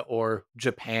Korea or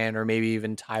Japan or maybe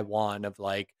even Taiwan of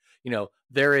like,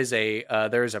 there is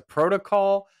a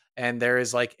protocol and there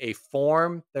is like a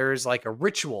form, there is like a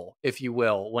ritual, if you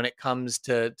will, when it comes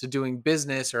to doing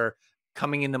business or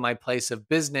coming into my place of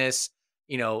business,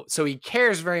 so he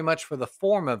cares very much for the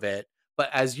form of it. But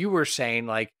as you were saying,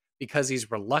 like, because he's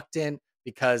reluctant,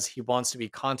 because he wants to be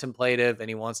contemplative and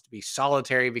he wants to be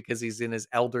solitary because he's in his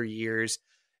elder years.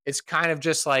 It's kind of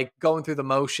just like going through the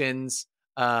motions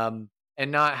and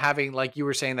not having, like you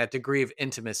were saying, that degree of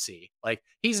intimacy. Like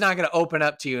he's not going to open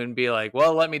up to you and be like,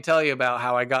 well, let me tell you about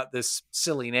how I got this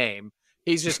silly name.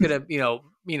 He's just going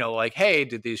to, like, hey,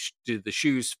 do the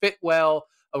shoes fit well?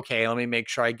 Okay, let me make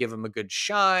sure I give him a good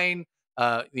shine.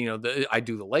 I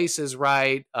do the laces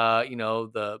right.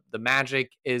 The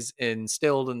magic is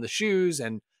instilled in the shoes,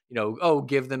 and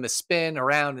give them a spin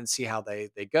around and see how they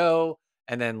go.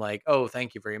 And then like, oh,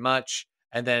 thank you very much.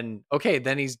 And then okay,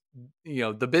 then he's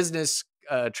the business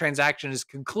transaction is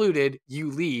concluded.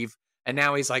 You leave, and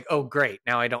now he's like, oh, great.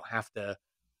 Now I don't have to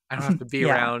be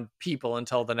Yeah. around people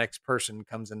until the next person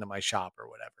comes into my shop or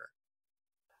whatever.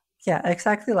 Yeah,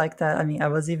 exactly like that. I mean, I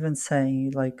was even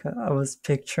saying, like, I was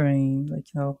picturing, like,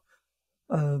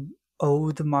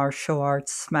 old martial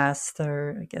arts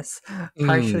master, I guess,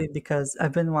 partially because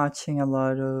I've been watching a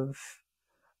lot of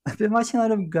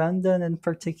Gundam, and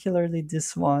particularly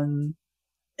this one.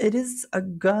 It is a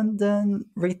Gundam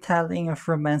retelling of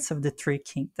Romance of the Three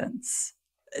Kingdoms.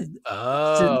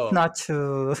 Oh. Not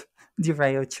to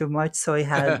derail too much, so I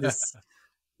had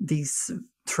these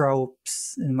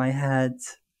tropes in my head.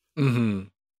 Mm-hmm.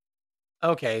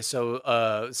 Okay, so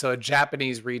a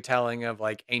Japanese retelling of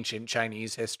like ancient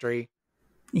Chinese history.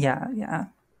 Yeah, yeah.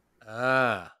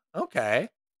 Ah, okay.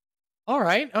 All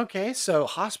right. Okay. So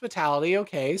hospitality.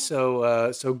 Okay. So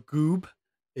Goob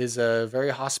is very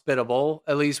hospitable,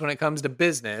 at least when it comes to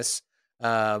business.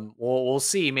 We'll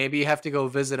see. Maybe you have to go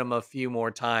visit him a few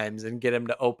more times and get him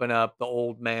to open up the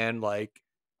old man. Like,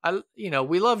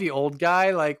 we love you, old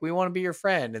guy. Like, we want to be your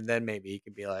friend. And then maybe he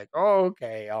could be like, oh,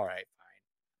 okay, all right, fine.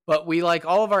 But we like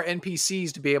all of our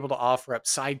NPCs to be able to offer up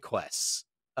side quests.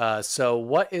 So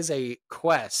what is a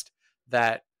quest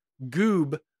that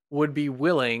Goob would be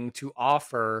willing to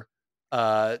offer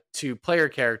to player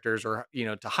characters, or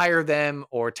to hire them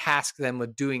or task them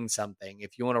with doing something?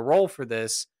 If you want to roll for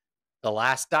this, the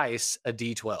last dice, a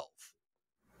d12.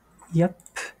 Yep.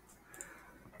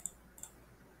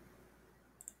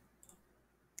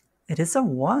 It is a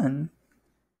 1.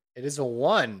 It is a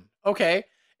 1. Okay.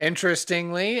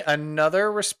 Interestingly,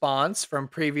 another response from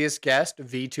previous guest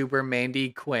VTuber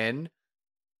Mandy Quinn.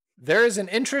 There is an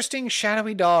interesting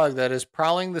shadowy dog that is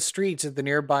prowling the streets of the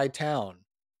nearby town.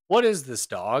 What is this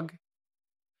dog?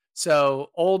 So,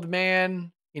 old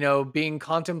man, being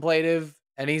contemplative,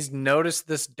 and he's noticed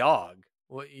this dog.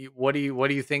 What do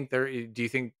you think there? Do you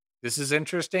think this is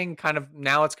interesting? Kind of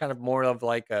now, it's kind of more of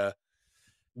like a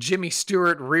Jimmy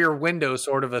Stewart Rear Window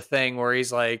sort of a thing, where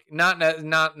he's like not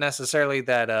necessarily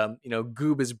that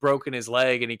Goob has broken his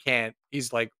leg and he can't.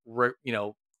 He's like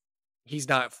he's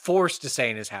not forced to stay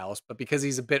in his house, but because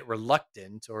he's a bit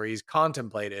reluctant or he's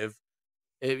contemplative,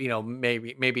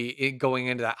 maybe going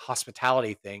into that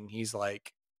hospitality thing, he's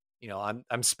like,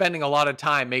 I'm spending a lot of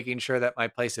time making sure that my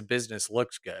place of business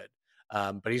looks good.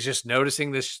 But he's just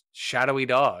noticing this shadowy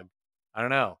dog. I don't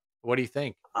know. What do you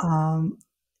think?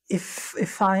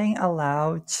 If I'm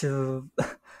allowed to,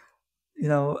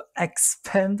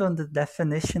 expand on the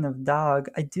definition of dog,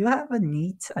 I do have a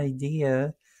neat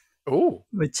idea, Oh,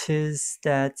 which is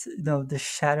that the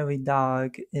shadowy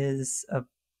dog is a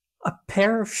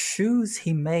pair of shoes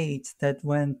he made that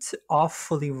went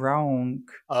awfully wrong,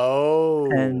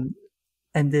 oh, and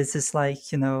this is like,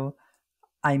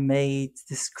 I made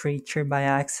this creature by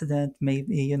accident.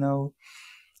 Maybe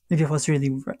maybe I was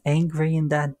really angry in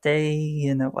that day,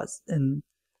 and I wasn't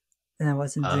doing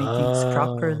things oh.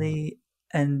 properly,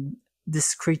 and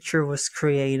this creature was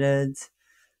created,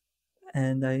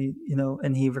 and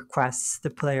and he requests the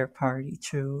player party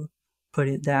to put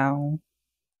it down.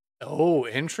 Oh,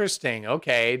 interesting.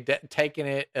 Okay, taking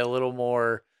it a little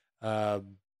more, kind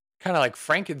of like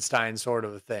Frankenstein sort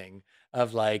of a thing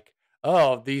of like,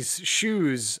 oh, these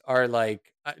shoes are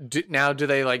like, now do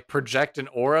they like project an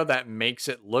aura that makes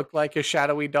it look like a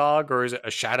shadowy dog, or is it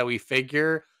a shadowy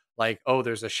figure? Like, oh,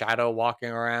 there's a shadow walking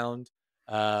around,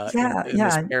 Yeah, in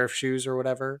this yeah, pair of shoes or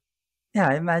whatever. yeah.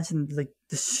 I imagine like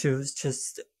the shoes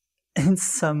just in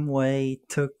some way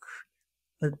took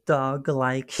a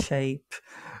dog-like shape.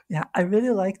 Yeah, I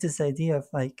really like this idea of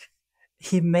like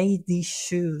he made these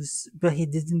shoes, but he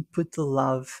didn't put the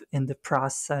love in the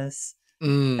process,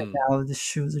 and Mm. now the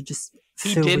shoes are just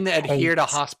He filled with didn't adhere hate. to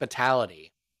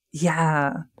hospitality.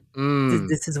 Yeah, Mm.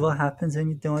 this is what happens when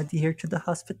you don't adhere to the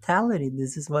hospitality.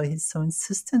 This is why he's so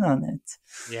insistent on it.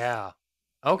 Yeah.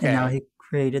 And now Okay. he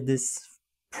created this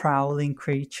prowling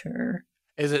creature.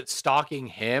 Is it stalking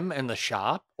him and the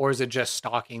shop, or is it just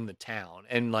stalking the town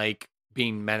and like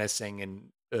being menacing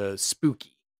and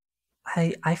spooky?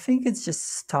 I think it's just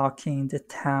stalking the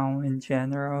town in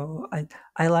general.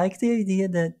 I like the idea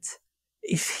that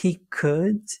if he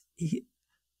could,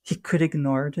 he could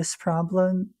ignore this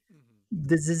problem.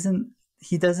 This isn't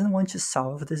He doesn't want to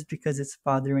solve this because it's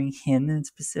bothering him in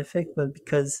specific, but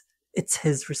because it's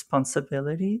his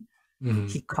responsibility. Mm-hmm.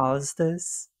 He caused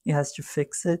this. He has to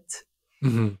fix it.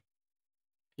 Mm-hmm.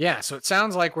 Yeah, so it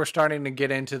sounds like we're starting to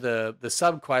get into the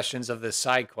sub questions of this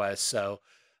side quest. So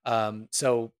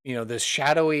this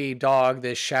shadowy dog,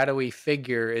 this shadowy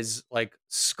figure is like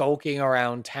skulking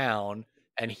around town,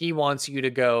 and he wants you to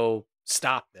go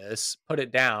stop this, put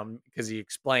it down, because he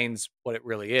explains what it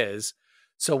really is.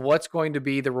 So what's going to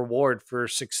be the reward for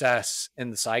success in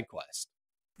the side quest?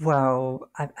 Well,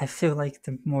 I feel like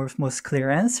the most clear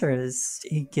answer is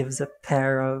he gives a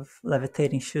pair of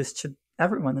levitating shoes to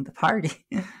everyone in the party.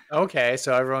 Okay,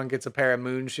 so everyone gets a pair of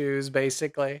moon shoes,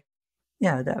 basically.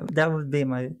 Yeah, that would be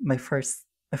my first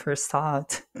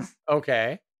thought.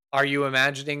 Okay. Are you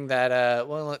imagining that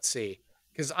well, let's see.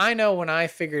 Cuz I know when I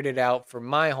figured it out for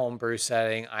my homebrew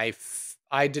setting,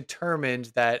 I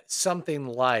determined that something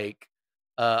like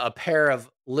a pair of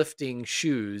lifting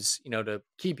shoes, to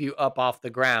keep you up off the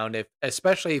ground, if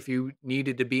especially if you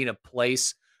needed to be in a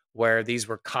place where these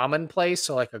were commonplace,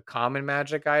 so like a common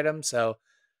magic item. So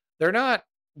they're not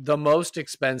the most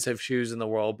expensive shoes in the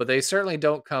world, but they certainly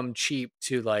don't come cheap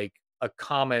to like a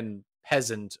common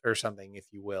peasant or something, if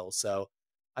you will. So,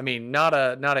 I mean, not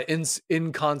a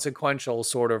inconsequential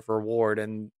sort of reward.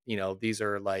 And these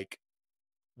are like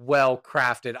well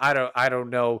crafted. I don't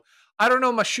know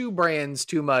my shoe brands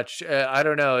too much. I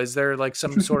don't know. Is there like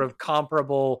some sort of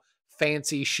comparable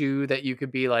fancy shoe that you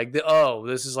could be like, oh,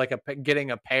 this is like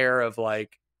getting a pair of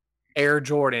like Air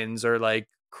Jordans or like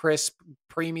crisp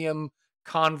premium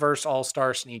Converse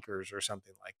All-Star sneakers or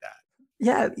something like that?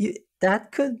 Yeah,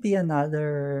 that could be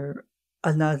another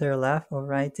level,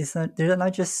 right? They're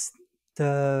not just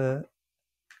the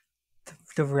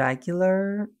the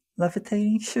regular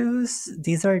levitating shoes.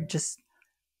 These are just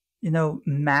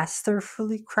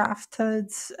masterfully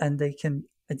crafted, and they can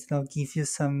give you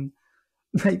some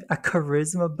like a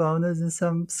charisma bonus in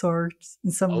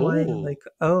some way. Oh, Like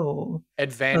oh,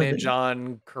 advantage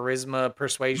on charisma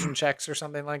persuasion checks or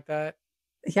something like that.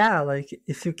 yeah, like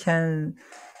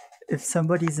if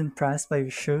somebody's impressed by your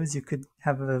shoes, you could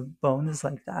have a bonus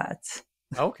like that.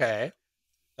 Okay.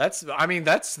 That's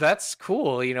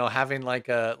cool, having like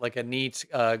a neat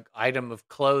item of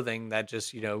clothing that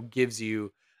just, gives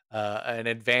you an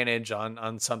advantage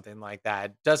on something like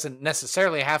that. Doesn't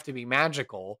necessarily have to be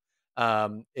magical.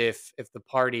 If the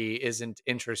party isn't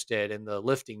interested in the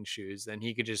lifting shoes, then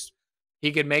he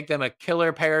could make them a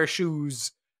killer pair of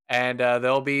shoes, and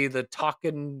they'll be the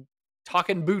talking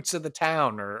boots of the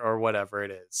town, or whatever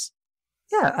it is.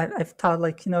 Yeah, I've thought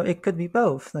like it could be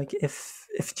both. Like if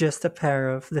just a pair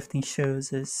of lifting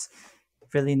shoes is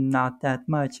really not that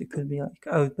much, it could be like,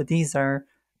 oh, but these are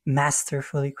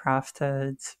masterfully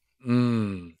crafted,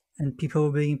 Mm. and people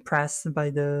will be impressed by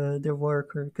their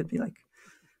work. Or it could be like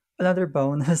another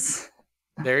bonus.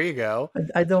 There you go.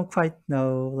 I don't quite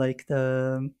know like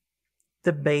the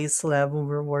base level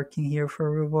we're working here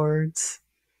for rewards.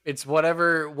 It's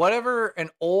whatever an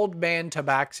old man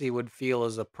tabaxi would feel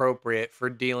is appropriate for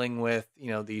dealing with,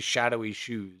 these shadowy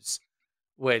shoes,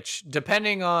 which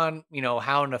depending on,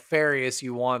 how nefarious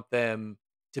you want them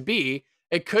to be,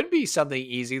 it could be something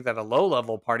easy that a low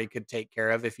level party could take care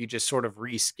of if you just sort of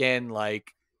reskin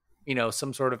like,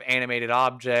 some sort of animated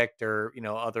object or,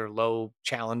 other low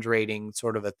challenge rating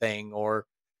sort of a thing. Or,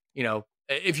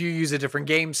 if you use a different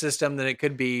game system, then it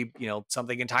could be,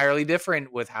 something entirely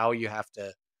different with how you have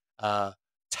to uh,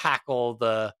 tackle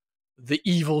the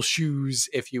evil shoes,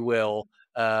 if you will.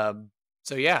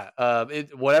 So yeah,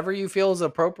 whatever you feel is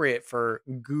appropriate for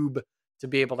Goob to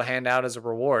be able to hand out as a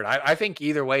reward. I think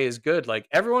either way is good. Like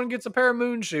everyone gets a pair of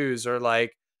moon shoes, or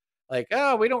like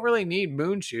oh, we don't really need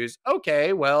moon shoes.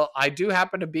 Okay, well I do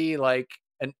happen to be like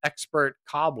an expert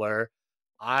cobbler.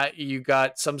 You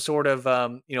got some sort of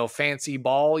fancy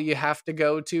ball you have to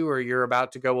go to, or you're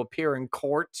about to go appear in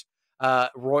court,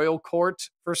 royal court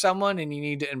for someone, and you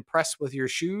need to impress with your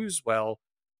shoes. Well,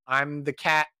 I'm the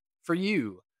cat for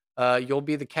you. You'll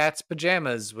be the cat's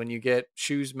pajamas when you get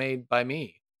shoes made by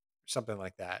me, or something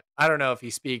like that. I don't know if he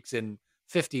speaks in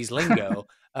 50s lingo,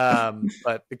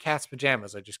 but the cat's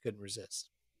pajamas, I just couldn't resist.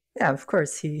 Yeah, of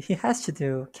course he has to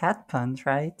do cat puns,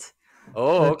 right?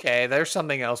 Oh, But okay. There's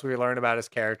something else we learn about his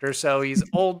character. So he's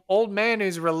old man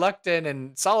who's reluctant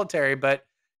and solitary, but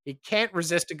he can't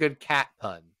resist a good cat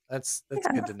pun. That's good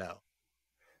yeah, to know.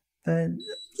 but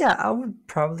yeah, I would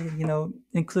probably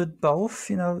include both.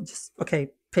 Just okay,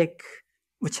 pick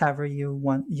whichever you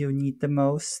need the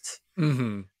most.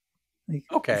 Mm-hmm. Like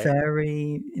Okay.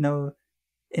 very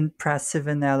impressive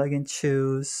and elegant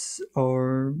shoes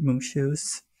or moon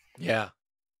shoes. Yeah.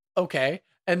 Okay.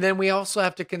 And then we also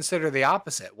have to consider the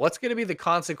opposite. What's going to be the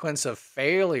consequence of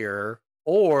failure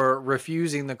or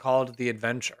refusing the call to the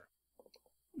adventure?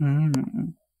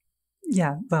 Mm.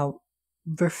 Yeah, well,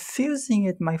 refusing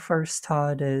it, my first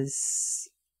thought is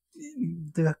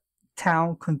the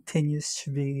town continues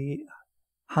to be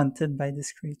hunted by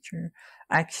this creature.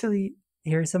 Actually,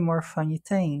 here's a more funny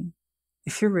thing.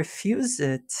 If you refuse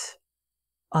it,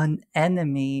 an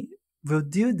enemy will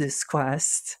do this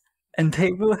quest and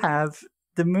they will have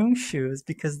the moon shoes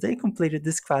because they completed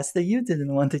this quest that you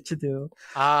didn't want it to do.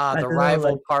 Ah, I the don't know, like,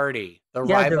 rival party. The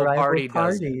yeah, the rival rival party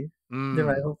does it. party. The Mm.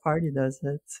 rival party does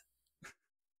it.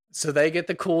 So they get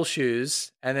the cool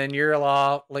shoes, and then you're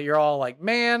all like,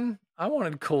 man, I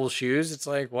wanted cool shoes. It's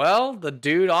like, well, the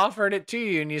dude offered it to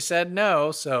you, and you said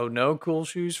no, so no cool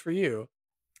shoes for you.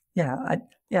 Yeah,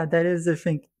 yeah, that is, I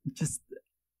think, just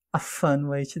a fun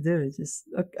way to do it. Just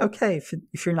okay,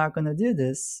 if you're not gonna do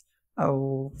this,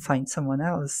 I'll find someone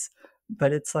else.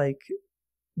 But it's like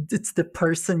it's the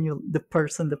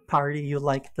party you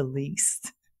like the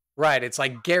least. Right. It's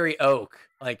like Gary Oak.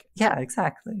 Like Yeah,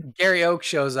 exactly. Gary Oak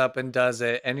shows up and does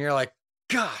it, and you're like,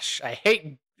 gosh, I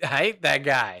hate that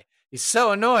guy. He's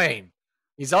so annoying.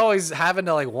 He's always having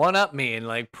to like one up me and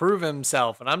like prove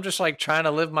himself, and I'm just like trying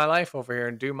to live my life over here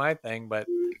and do my thing, but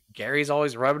Gary's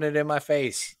always rubbing it in my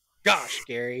face. Gosh,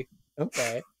 Gary.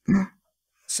 Okay.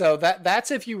 So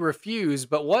that's if you refuse,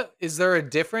 but what is there a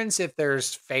difference if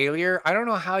there's failure? I don't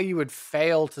know how you would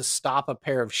fail to stop a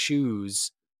pair of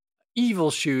shoes,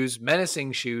 evil shoes,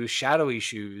 menacing shoes, shadowy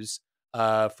shoes,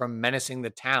 from menacing the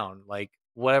town. Like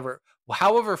whatever,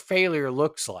 however failure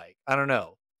looks like. I don't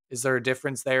know. Is there a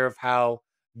difference there of how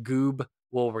Goob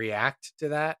will react to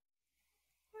that?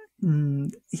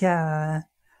 Yeah,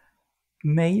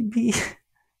 maybe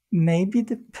maybe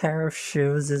the pair of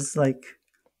shoes is like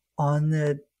on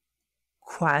a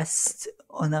quest,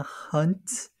 on a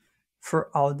hunt for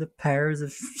all the pairs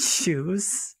of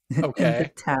shoes in the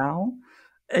Okay. town.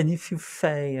 And if you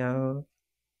fail,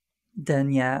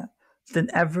 then yeah, then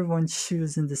everyone's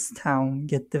shoes in this town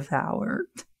get devoured.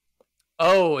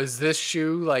 Oh, is this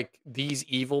shoe like these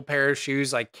evil pair of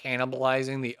shoes like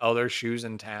cannibalizing the other shoes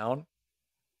in town?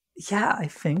 Yeah, I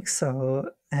think so.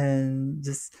 And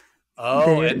just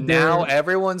Oh, they're and now they're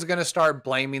everyone's gonna start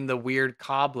blaming the weird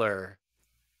cobbler.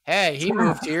 Hey, he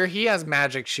moved yeah. here. He has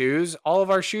magic shoes. All of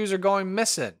our shoes are going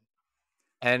missing.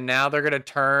 And now they're gonna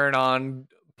turn on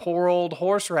poor old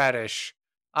horseradish.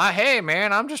 Hey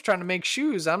man, I'm just trying to make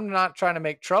shoes. I'm not trying to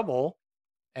make trouble.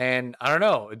 And I don't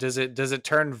know, does it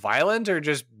turn violent, or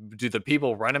just do the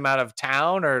people run him out of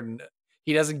town, or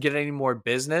he doesn't get any more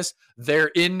business? They're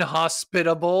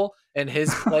inhospitable in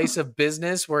his place of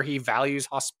business where he values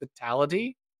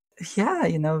hospitality. Yeah,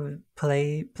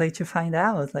 play to find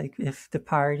out, like if the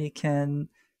party can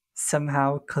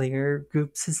somehow clear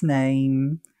Goops'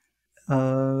 name,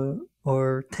 uh,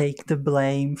 or take the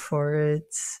blame for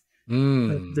it,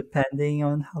 Mm. depending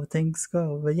on how things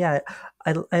go. But yeah,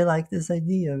 I like this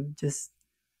idea of just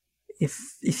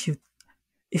if you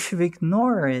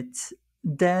ignore it,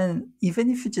 then even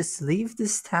if you just leave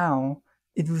this town,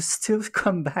 it will still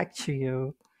come back to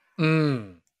you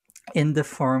Mm. in the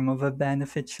form of a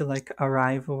beneficial, like a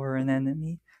rival or an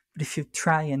enemy. But if you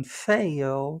try and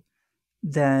fail,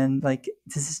 then like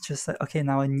this is just like, okay,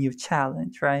 now a new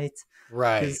challenge, right?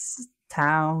 Right. This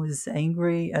town is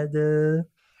angry at the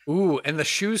Ooh, and the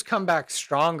shoes come back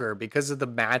stronger because of the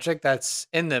magic that's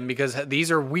in them, because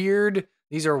these are weird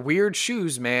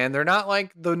shoes, man. They're not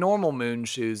like the normal moon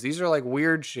shoes. These are like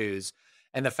weird shoes.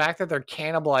 And the fact that they're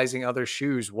cannibalizing other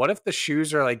shoes, what if the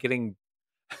shoes are like getting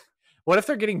what if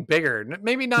they're getting bigger?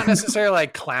 Maybe not necessarily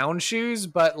like clown shoes,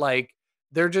 but like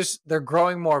they're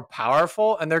growing more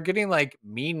powerful, and they're getting like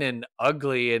mean and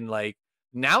ugly, and like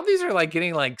now these are like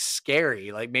getting like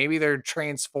scary. Like maybe they're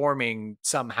transforming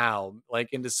somehow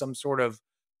like into some sort of,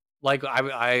 like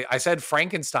I said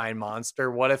Frankenstein monster.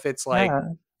 What if it's yeah,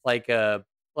 like a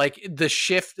like the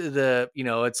shift,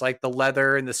 it's like the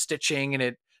leather and the stitching,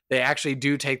 and they actually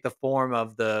do take the form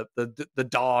of the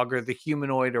dog or the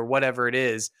humanoid or whatever it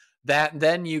is. That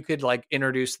then you could like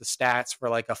introduce the stats for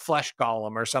like a flesh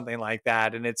golem or something like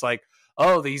that, and it's like,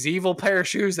 oh, these evil pair of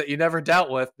shoes that you never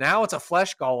dealt with, now it's a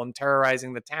flesh golem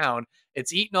terrorizing the town.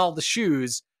 It's eaten all the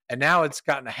shoes, and now it's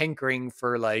gotten a hankering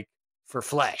for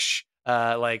flesh.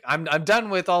 Like I'm done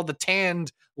with all the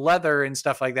tanned leather and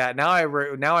stuff like that. Now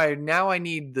I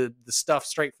need the stuff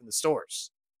straight from the stores.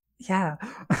 yeah.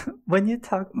 When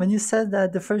you said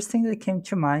that, the first thing that came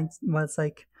to mind was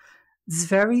like this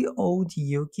very old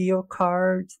Yu-Gi-Oh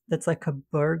card that's like a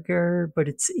burger, but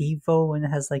it's evil and it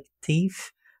has like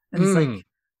teeth. And it's Mm, like,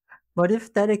 what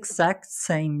if that exact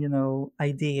same,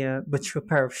 idea, but to a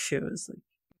pair of shoes? Like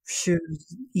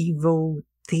shoes, evil,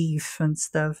 teeth and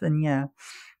stuff. And yeah,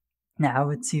 now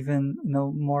it's even,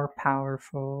 more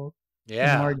powerful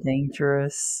and more yeah.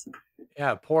 dangerous.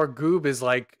 Yeah, poor Goob is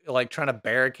like trying to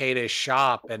barricade his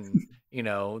shop, and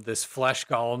this flesh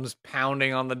golem's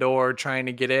pounding on the door trying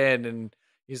to get in, and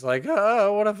he's like,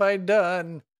 "Oh, what have I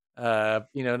done?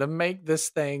 To make this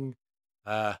thing."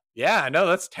 Yeah, no,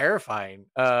 that's terrifying.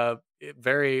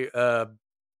 Very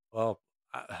well,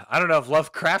 I don't know if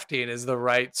Lovecraftian is the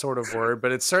right sort of word,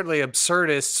 but it's certainly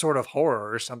absurdist sort of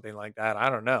horror or something like that. I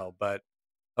don't know, but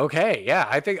okay, yeah,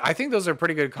 I think those are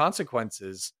pretty good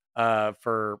consequences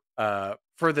for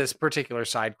this particular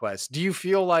side quest. Do you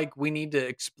feel like we need to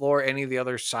explore any of the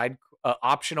other side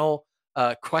optional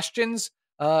questions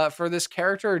for this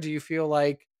character, or do you feel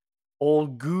like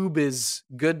old Goob is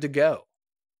good to go?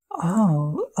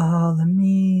 Oh, let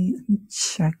me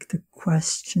check the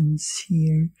questions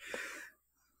here.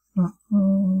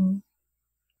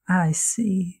 I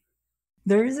see.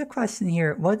 There is a question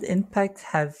here. What impact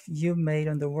have you made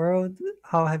on the world?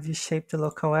 How have you shaped the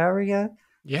local area?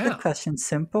 Yeah. Good question.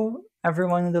 Simple.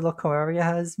 Everyone in the local area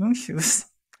has moon shoes.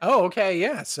 Oh, okay,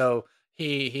 yeah. So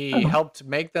he Oh, helped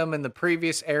make them in the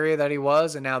previous area that he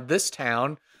was, and now this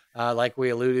town, like we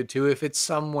alluded to, if it's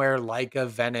somewhere like a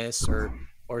Venice or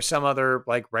some other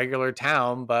like regular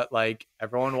town, but like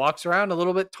everyone walks around a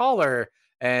little bit taller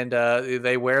and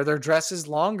they wear their dresses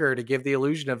longer to give the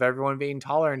illusion of everyone being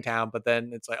taller in town. But then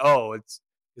it's like, oh, it's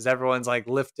because everyone's like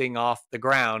lifting off the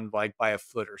ground like by a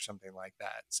foot or something like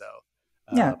that. So.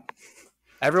 yeah. Uh,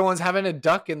 Everyone's having a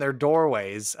duck in their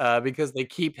doorways because they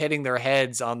keep hitting their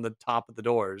heads on the top of the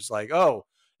doors. Like, oh,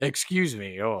 excuse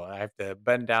me. Oh, I have to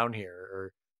bend down here.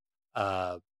 Or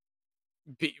uh,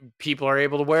 people are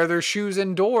able to wear their shoes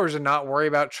indoors and not worry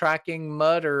about tracking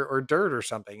mud or dirt or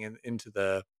something into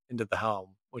the home,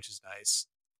 which is nice.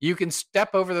 You can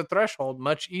step over the threshold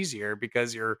much easier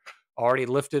because you're already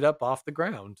lifted up off the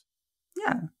ground.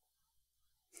 Yeah.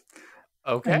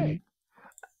 Okay.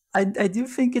 And I do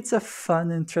think it's a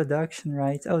fun introduction,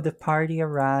 right? Oh, the party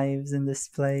arrives in this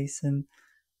place and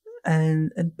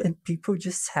people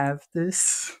just have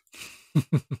this.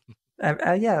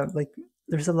 Yeah, like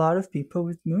there's a lot of people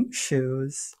with moon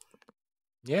shoes.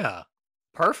 Yeah.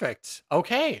 Perfect.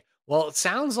 Okay. Well, it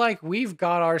sounds like we've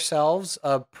got ourselves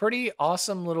a pretty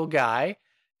awesome little guy,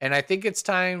 and I think it's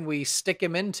time we stick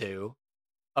him into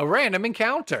a random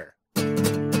encounter.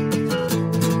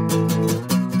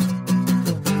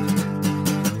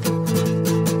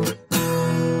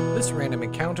 This random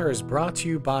encounter is brought to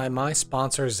you by my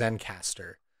sponsor,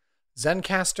 Zencastr.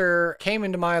 Zencastr came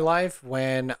into my life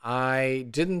when I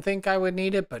didn't think I would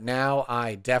need it, but now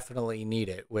I definitely need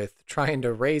it with trying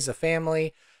to raise a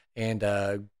family and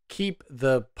keep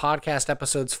the podcast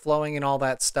episodes flowing and all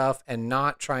that stuff, and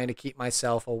not trying to keep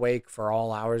myself awake for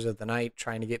all hours of the night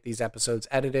trying to get these episodes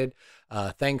edited.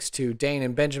 Thanks to Dane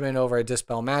and Benjamin over at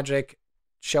Dispel Magic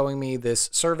showing me this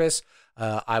service,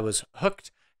 I was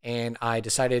hooked and I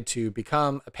decided to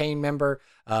become a paying member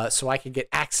so I could get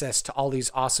access to all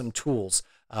these awesome tools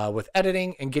with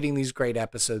editing and getting these great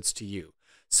episodes to you.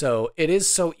 So it is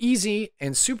so easy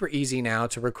and super easy now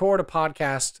to record a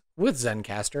podcast with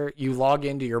Zencastr. You log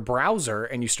into your browser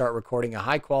and you start recording a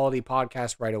high quality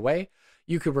podcast right away.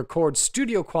 You could record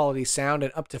studio quality sound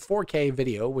and up to 4K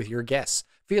video with your guests.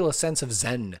 Feel a sense of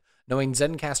zen, knowing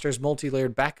Zencastr's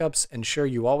multi-layered backups ensure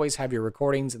you always have your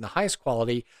recordings in the highest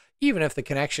quality, even if the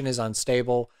connection is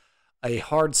unstable. A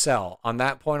hard sell. On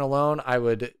that point alone, I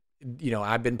would,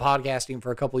 I've been podcasting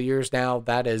for a couple of years now.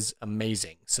 That is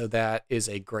amazing. So that is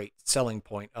a great selling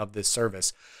point of this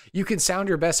service. You can sound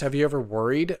your best. Have you ever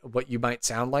worried what you might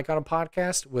sound like on a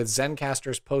podcast? With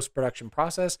Zencastr's post-production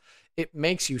process, it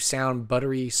makes you sound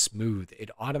buttery smooth.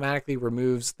 It automatically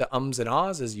removes the ums and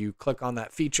ahs as you click on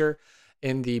that feature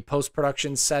in the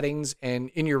post-production settings, and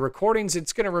in your recordings,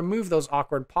 it's going to remove those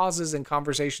awkward pauses and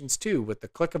conversations too with the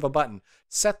click of a button.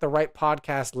 Set the right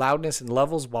podcast loudness and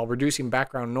levels while reducing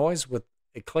background noise with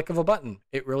a click of a button.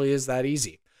 It really is that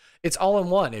easy. It's all in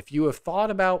one. If you have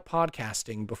thought about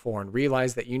podcasting before and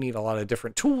realized that you need a lot of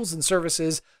different tools and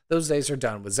services, those days are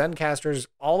done. With Zencastr's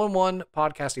all-in-one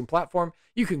podcasting platform,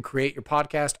 you can create your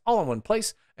podcast all in one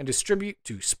place and distribute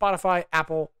to Spotify,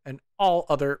 Apple, and all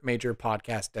other major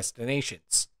podcast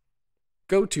destinations.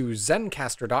 Go to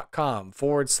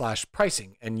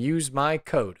zencastr.com/pricing and use my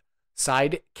code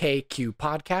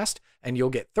SIDEKQPodcast, and you'll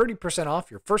get 30%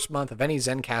 off your first month of any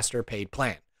Zencastr paid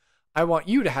plan. I want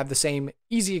you to have the same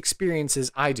easy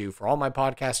experiences I do for all my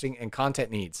podcasting and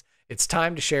content needs. It's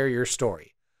time to share your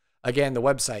story. Again, the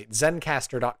website,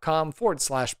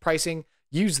 zencastr.com/pricing.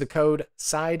 Use the code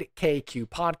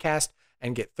SIDEKQPodcast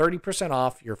and get 30%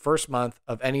 off your first month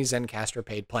of any Zencastr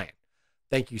paid plan.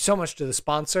 Thank you so much to the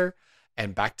sponsor,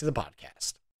 and back to the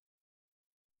podcast.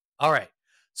 All right,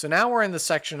 so now we're in the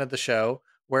section of the show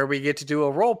where we get to do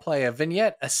a role play, a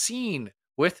vignette, a scene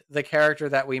with the character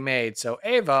that we made. So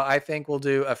Eva, I think, will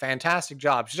do a fantastic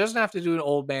job. She doesn't have to do an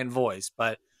old man voice,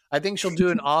 but I think she'll do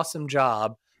an awesome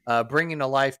job bringing to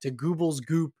life to Goobles,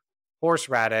 Goop,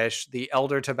 Horseradish, the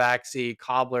elder tabaxi,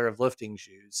 cobbler of lifting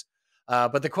shoes.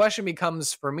 But the question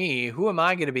becomes for me, who am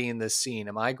I going to be in this scene?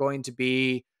 Am I going to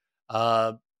be,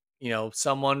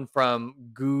 someone from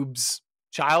Goob's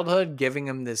childhood, giving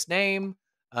him this name?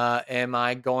 Am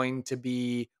I going to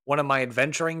be one of my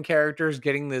adventuring characters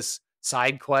getting this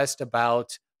side quest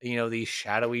about, these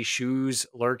shadowy shoes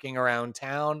lurking around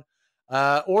town?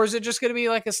 Or is it just going to be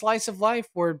like a slice of life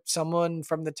where someone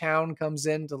from the town comes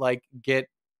in to like get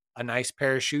a nice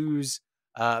pair of shoes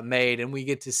made, and we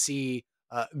get to see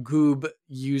Goob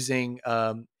using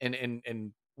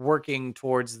and working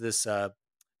towards this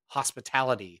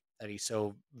hospitality that he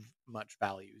so much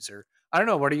values? Or I don't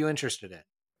know, what are you interested in?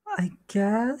 I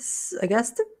guess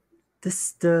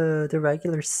the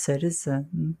regular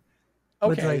citizen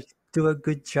would Okay. like do a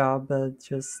good job at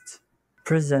just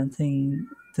presenting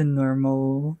the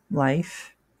normal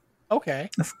life Okay.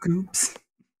 of Goobs.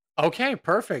 Okay,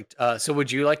 perfect. So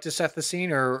would you like to set the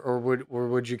scene, or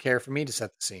would you care for me to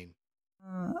set the scene?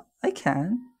 I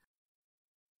can.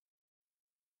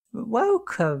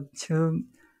 Welcome to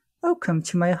welcome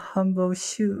to my humble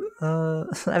shoe.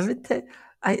 Levitate.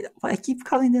 I keep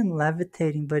calling them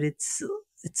levitating, but it's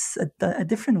a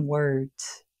different word.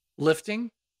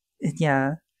 Lifting?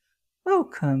 Yeah.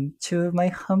 Welcome to my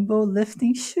humble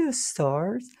lifting shoe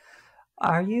stores.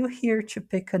 Are you here to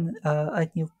pick a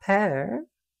new pair?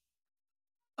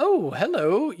 Oh,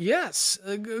 hello. Yes.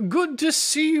 Good to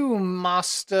see you,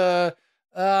 Master.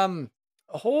 Um,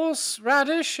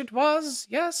 Horseradish it was?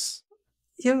 Yes.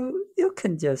 You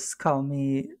can just call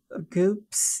me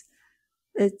Goops.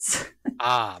 It's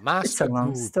Ah, it's a Master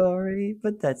long Goob. story,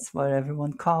 but that's what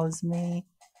everyone calls me.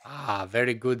 Ah,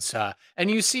 very good, sir. And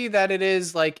you see that it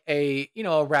is like a,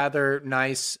 a rather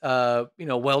nice,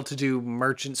 well-to-do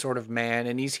merchant sort of man,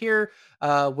 and he's here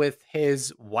with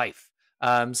his wife.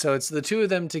 So it's the two of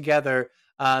them together.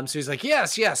 So he's like,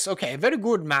 yes, yes, okay, very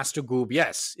good, Master Goob.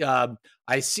 Yes,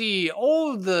 I see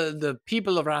all the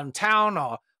people around town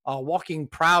are walking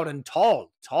proud and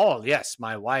tall, tall. Yes,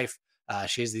 my wife.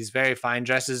 She has these very fine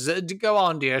dresses. Go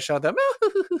on, dear, show them.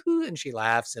 And she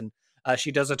laughs and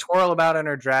she does a twirl about in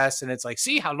her dress, and it's like,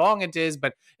 see how long it is,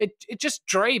 but it just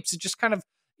drapes. It just kind of,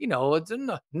 it's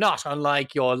not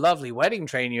unlike your lovely wedding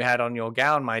train you had on your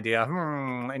gown, my dear.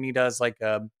 And he does like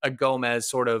a Gomez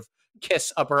sort of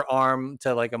kiss up her arm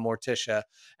to like a Morticia,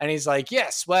 and he's like,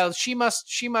 yes, well, she must,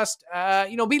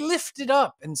 be lifted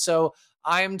up, and so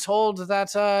I am told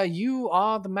that you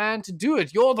are the man to do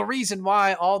it. You're the reason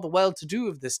why all the well-to-do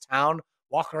of this town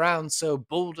walk around so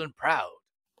bold and proud.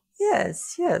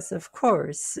 Yes, yes, of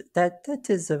course. That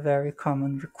is a very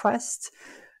common request.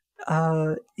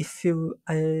 If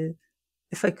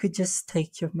I could just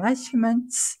take your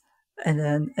measurements and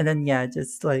then yeah,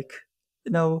 just like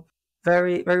you know,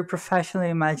 very professionally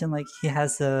imagine like he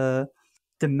has the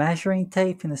measuring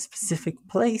tape in a specific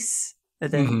place,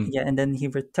 and then Mm-hmm. yeah, and then he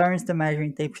returns the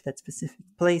measuring tape to that specific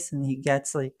place, and he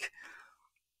gets like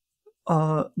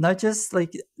not just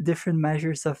like different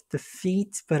measures of the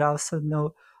feet, but also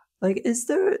know like is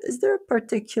there a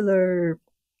particular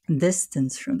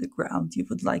distance from the ground you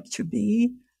would like to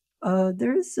be?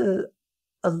 There is a,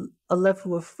 a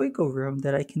level of wiggle room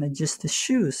that I can adjust the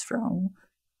shoes from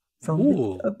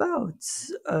Ooh. about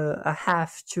a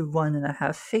half to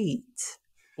 1.5 feet.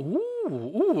 Ooh,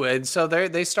 ooh. And so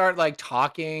they start like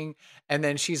talking, and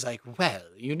then she's like, well,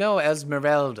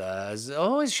 Esmeralda is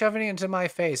always shoving it into my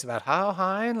face about how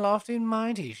high and lofty and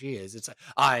mighty she is. It's like,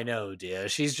 I know, dear.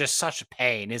 She's just such a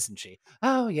pain, isn't she?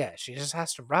 Oh, yeah, she just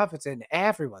has to rub it in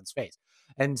everyone's face.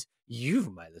 And you,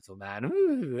 my little man,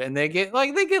 ooh. And they get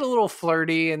a little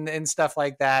flirty and stuff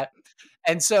like that.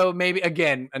 And so maybe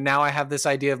again, now I have this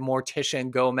idea of Morticia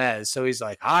and Gomez. So he's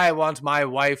like, I want my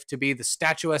wife to be the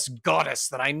statuesque goddess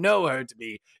that I know her to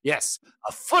be. Yes,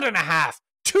 1.5 feet,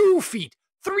 2 feet,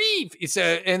 3 feet.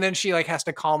 And then she like has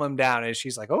to calm him down, and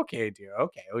she's like, okay, dear,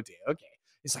 okay, oh dear, okay.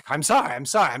 He's like, I'm sorry,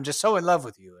 I'm just so in love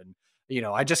with you, and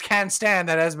I just can't stand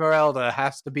that Esmeralda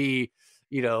has to be,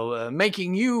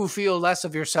 making you feel less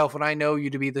of yourself when I know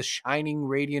you to be the shining,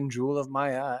 radiant jewel of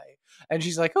my eye. And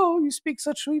she's like, oh, you speak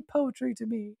such sweet poetry to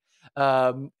me.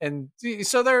 And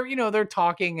so they're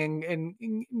talking and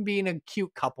being a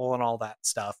cute couple and all that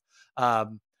stuff.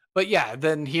 But yeah,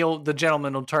 then the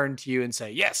gentleman will turn to you and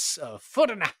say, yes, 1.5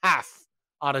 feet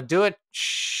ought to do it.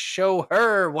 Show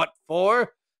her what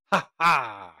for. Ha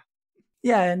ha.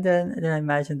 Yeah, and then I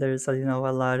imagine there's a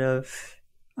lot of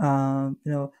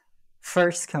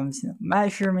first comes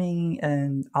measuring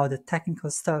and all the technical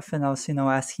stuff, and also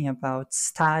asking about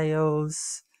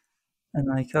styles and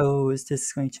like, oh, is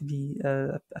this going to be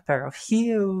a pair of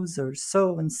heels or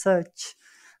so and such?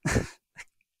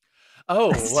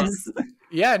 Oh, It's well, just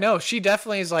yeah, no, she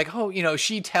definitely is like, oh,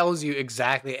 she tells you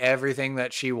exactly everything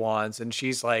that she wants. And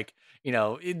she's like,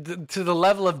 to the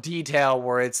level of detail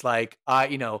where it's like,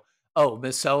 oh,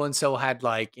 Miss So and so had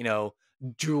like,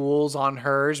 jewels on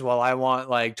hers. Well, I want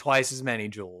like twice as many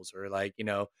jewels. Or like,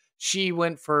 she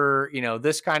went for,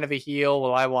 this kind of a heel.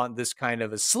 Well, I want this kind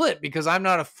of a slip because I'm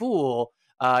not a fool.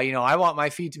 I want my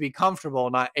feet to be comfortable,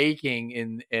 not aching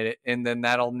in it. And then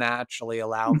that'll naturally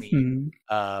allow me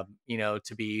Mhm.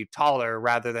 to be taller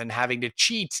rather than having to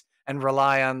cheat and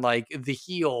rely on like the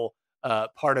heel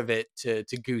part of it to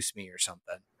goose me or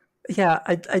something. Yeah,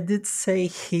 I did say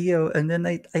heel, and then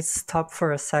I stopped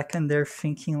for a second there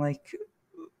thinking like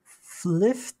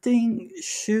lifting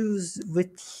shoes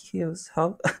with heels.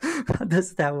 How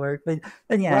does that work? But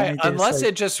yeah, Right, it is unless like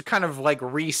it just kind of, like,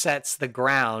 resets the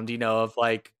ground, of,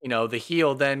 like, the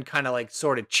heel then kinda, like,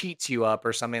 sorta cheats you up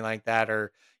or something like that,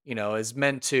 or, is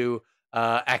meant to,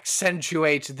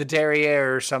 accentuate the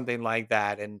derriere or something like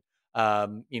that, and,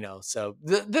 so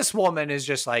this woman is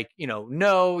just like,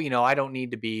 "No, I don't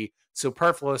need to be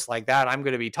superfluous like that, I'm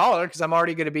gonna be taller because 'cause I'm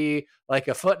already gonna be, like,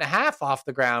 a foot and a half off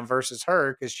the ground versus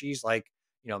her because she's, like,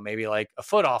 maybe, like, a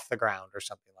foot off the ground or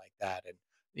something like that," and,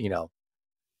 you know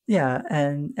yeah,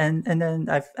 and then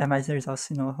I imagine there's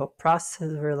also a whole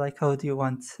process where like, oh, do you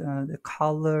want the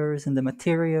colors and the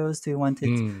materials? Do you want it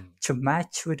Mm. to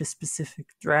match with a specific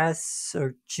dress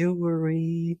or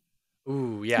jewelry?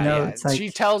 Ooh, yeah, yeah. It's like She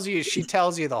tells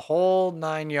you the whole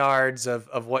 9 yards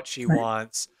of what she like,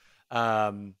 wants.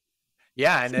 Um,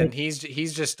 yeah, and then like he's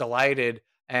just delighted,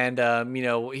 and,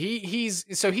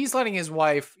 he's letting his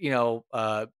wife,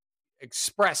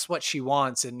 express what she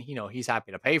wants, and, he's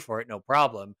happy to pay for it, no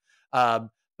problem.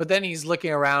 But then he's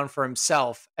looking around for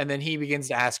himself, and then he begins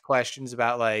to ask questions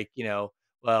about, like,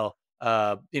 well,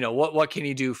 what can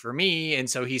you do for me? And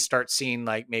so he starts seeing,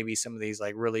 like, maybe some of these,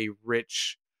 like, really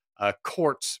rich,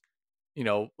 court,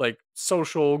 like,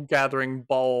 social gathering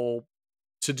ball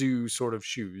to do sort of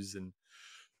shoes, and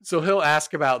so he'll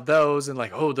ask about those and,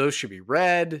 like, "Oh, those should be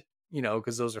red,"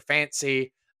 because those are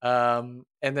fancy. And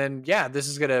then, yeah, this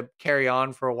is gonna carry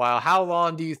on for a while. How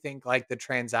long do you think, like, the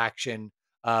transaction,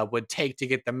 would take to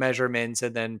get the measurements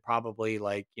and then probably,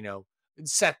 like,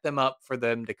 set them up for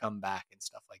them to come back and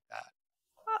stuff like that?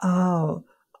 oh,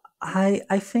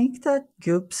 I think that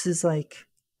Goops is like,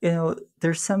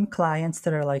 there's some clients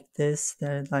that are like this,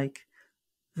 that like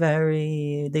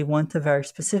they want a very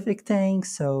specific thing,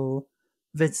 so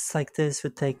if it's like this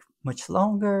would take much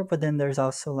longer. But then there's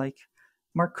also like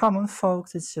more common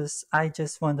folks, it's just I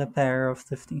just want a pair of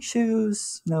lifting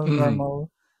shoes, Mhm.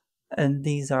 normal. And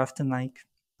these are often like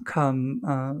come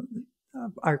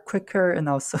are quicker, and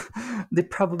also they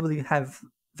probably have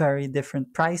very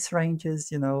different price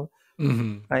ranges,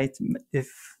 Mhm. right?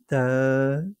 If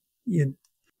you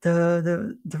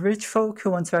the rich folk who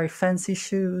wants very fancy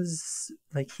shoes,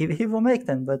 like he will make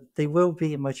them, but they will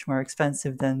be much more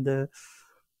expensive than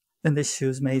the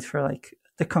shoes made for like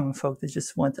the common folk that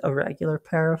just want a regular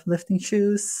pair of lifting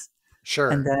shoes.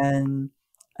 And Sure.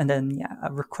 then yeah,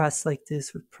 a request like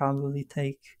this would probably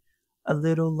take a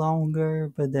little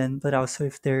longer, but also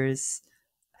if there is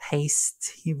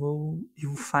haste, he will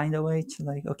find a way to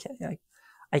like, okay,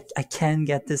 I can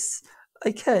get this,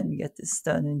 I can get this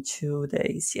done in 2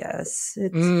 days. Yes,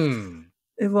 Mm.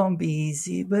 it won't be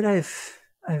easy, but I've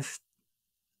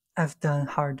I've done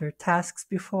harder tasks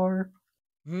before.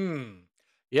 Hmm.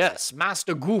 Yes,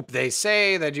 Master Goop, they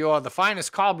say that you are the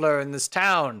finest cobbler in this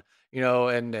town,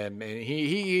 and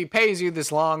he pays you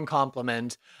this long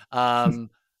compliment. Um,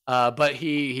 but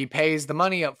he pays the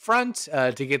money up front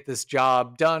to get this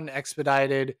job done,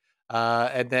 expedited.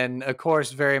 And then, of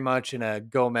course, very much in a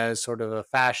Gomez sort of a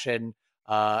fashion,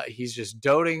 he's just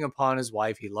doting upon his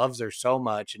wife. He loves her so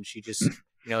much, and she just,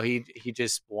 he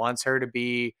just wants her to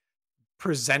be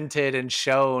presented and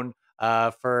shown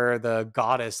for the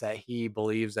goddess that he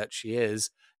believes that she is.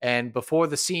 And before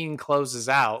the scene closes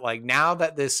out, like, now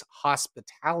that this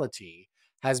hospitality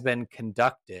has been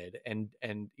conducted and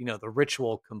the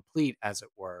ritual complete, as it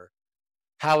were,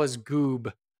 how is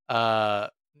Goob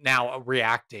now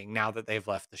reacting now that they've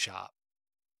left the shop?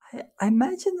 I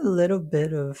imagine a little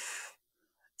bit of.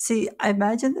 See, I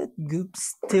imagine that Goop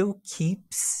still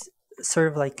keeps sort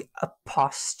of like a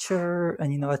posture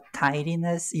and a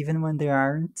tidiness even when there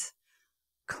aren't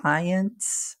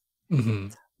clients. Hmm.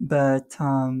 But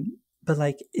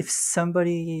like if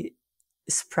somebody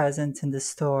is present in the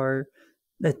store,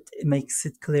 that it makes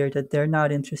it clear that they're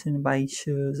not interested in buying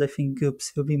shoes, I think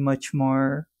Goops will be much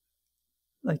more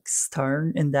like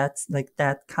stern in that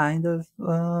kind of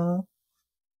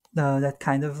that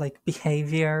kind of like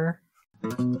behavior.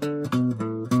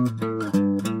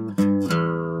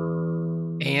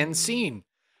 And scene.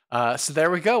 So there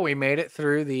we go. We made it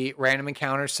through the random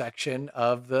encounter section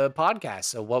of the podcast.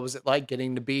 So what was it like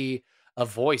getting to be a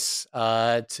voice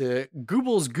to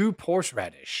Google's Goop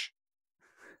Horseradish?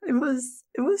 It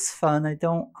was fun. I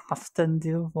don't often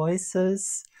do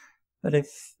voices, but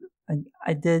if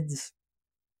I did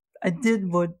I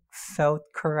did what felt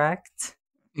correct.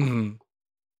 Mhm.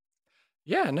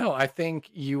 Yeah, no, I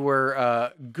think you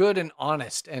were good and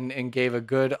honest, and gave a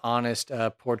good, honest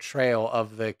portrayal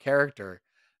of the character.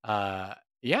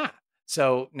 Yeah.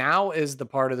 So now is the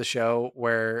part of the show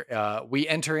where we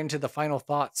enter into the final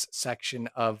thoughts section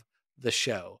of the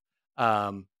show.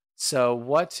 So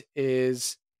what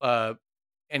is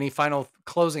any final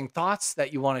closing thoughts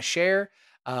that you want to share?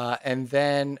 And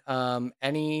then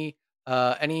any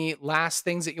last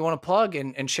things that you want to plug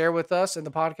and share with us and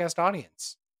the podcast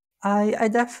audience? I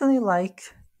definitely like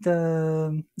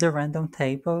the random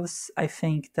tables. I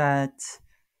think that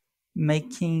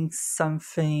making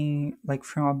something like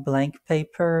from a blank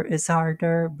paper is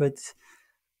harder, but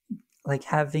like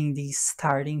having these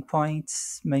starting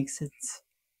points makes it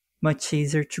much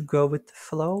easier to go with the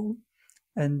flow.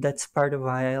 And that's part of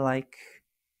why I like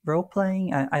role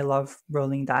playing. I love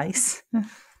rolling dice.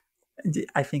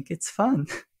 I think it's fun.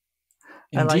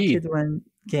 I like Indeed. it when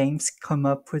games come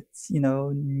up with,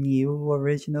 new,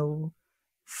 original,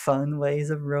 fun ways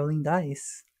of rolling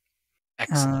dice.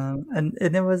 Excellent. And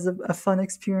it was a fun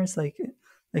experience. Like,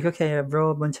 okay, I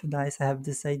roll a bunch of dice. I have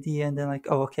this idea, and then like,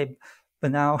 oh, okay,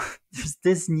 but now there's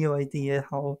this new idea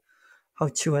how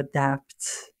to adapt,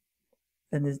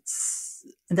 and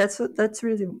that's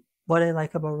really what I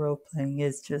like about role playing.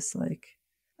 Is just like,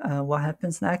 what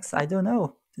happens next? I don't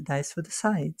know. The dice will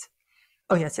decide.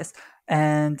 Oh yes.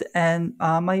 And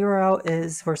my URL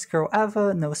is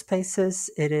Eva, no spaces.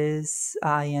 It is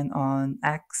IN on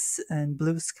X and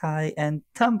Blue Sky and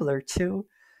Tumblr too,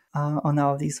 on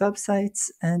all of these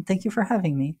websites. And thank you for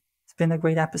having me. It's been a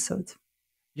great episode.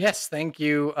 Yes, thank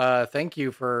you. Thank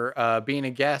you for being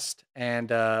a guest, and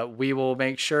we will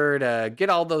make sure to get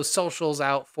all those socials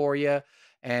out for you.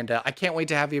 And I can't wait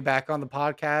to have you back on the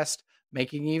podcast,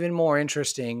 making even more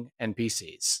interesting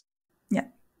NPCs. Yeah,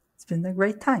 it's been a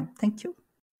great time. Thank you.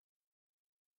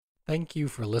 Thank you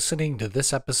for listening to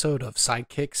this episode of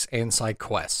Sidekicks and Side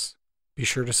Quests. Be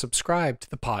sure to subscribe to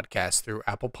the podcast through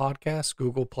Apple Podcasts,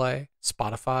 Google Play,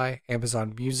 Spotify,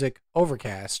 Amazon Music,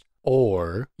 Overcast,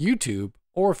 or YouTube,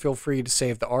 or feel free to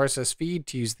save the RSS feed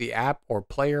to use the app or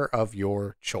player of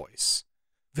your choice.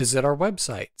 Visit our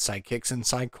website,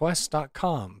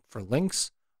 sidekicksandsidequests.com, for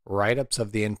links, write-ups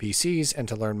of the NPCs, and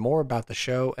to learn more about the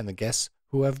show and the guests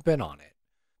who have been on it.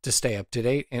 To stay up to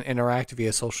date and interact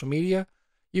via social media,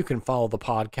 you can follow the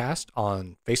podcast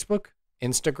on Facebook,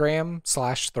 Instagram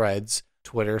 /Threads,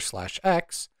 Twitter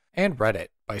 /X, and Reddit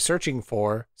by searching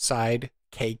for Side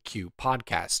KQ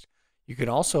Podcast. You can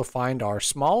also find our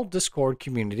small Discord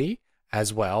community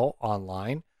as well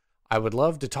online. I would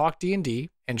love to talk D&D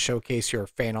and showcase your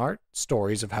fan art,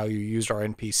 stories of how you used our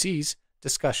NPCs,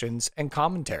 discussions, and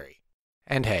commentary.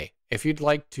 And hey, if you'd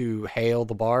like to hail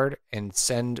the bard and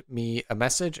send me a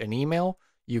message, an email,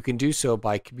 you can do so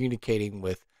by communicating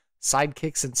with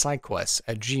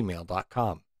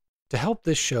sidekicksandsidequests@gmail.com. To help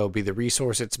this show be the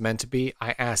resource it's meant to be,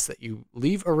 I ask that you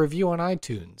leave a review on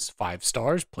iTunes, 5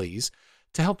 stars, please,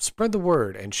 to help spread the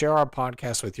word and share our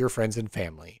podcast with your friends and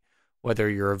family. Whether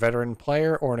you're a veteran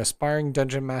player or an aspiring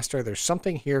dungeon master, there's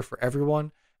something here for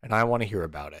everyone, and I want to hear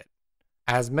about it.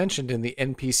 As mentioned in the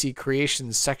NPC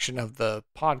creations section of the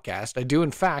podcast, I do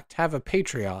in fact have a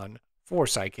Patreon for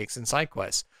Sidekicks and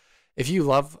Sidequests. If you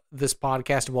love this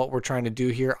podcast and what we're trying to do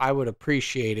here, I would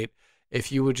appreciate it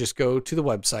if you would just go to the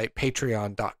website,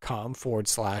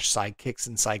 patreon.com/sidekicks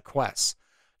and sidequests.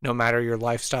 No matter your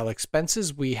lifestyle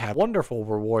expenses, we have wonderful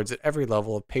rewards at every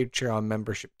level of Patreon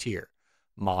membership tier.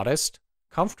 Modest,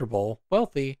 comfortable,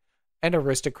 wealthy, and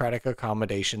aristocratic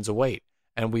accommodations await,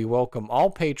 and we welcome all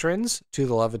patrons to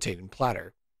the Levitating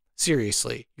Platter.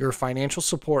 Seriously, your financial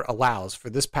support allows for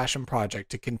this passion project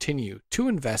to continue to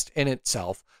invest in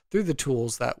itself through the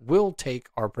tools that will take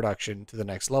our production to the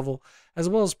next level, as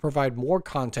well as provide more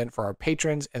content for our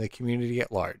patrons and the community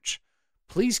at large.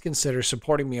 Please consider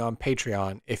supporting me on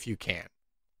Patreon if you can.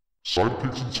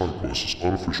 Sidekicks and Sidequests is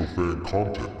unofficial fan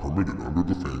content permitted under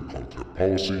the fan content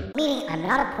policy. Meaning I'm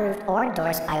not approved or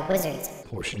endorsed by Wizards.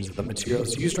 Portions of the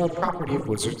materials used are property of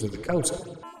Wizards of the Coast.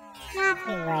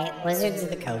 Copyright Wizards of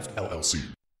the Coast,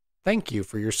 LLC. Thank you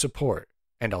for your support,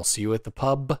 and I'll see you at the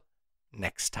pub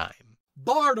next time.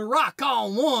 Bar to rock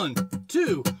on 1,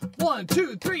 2, 1,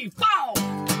 2, 3,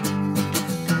 4.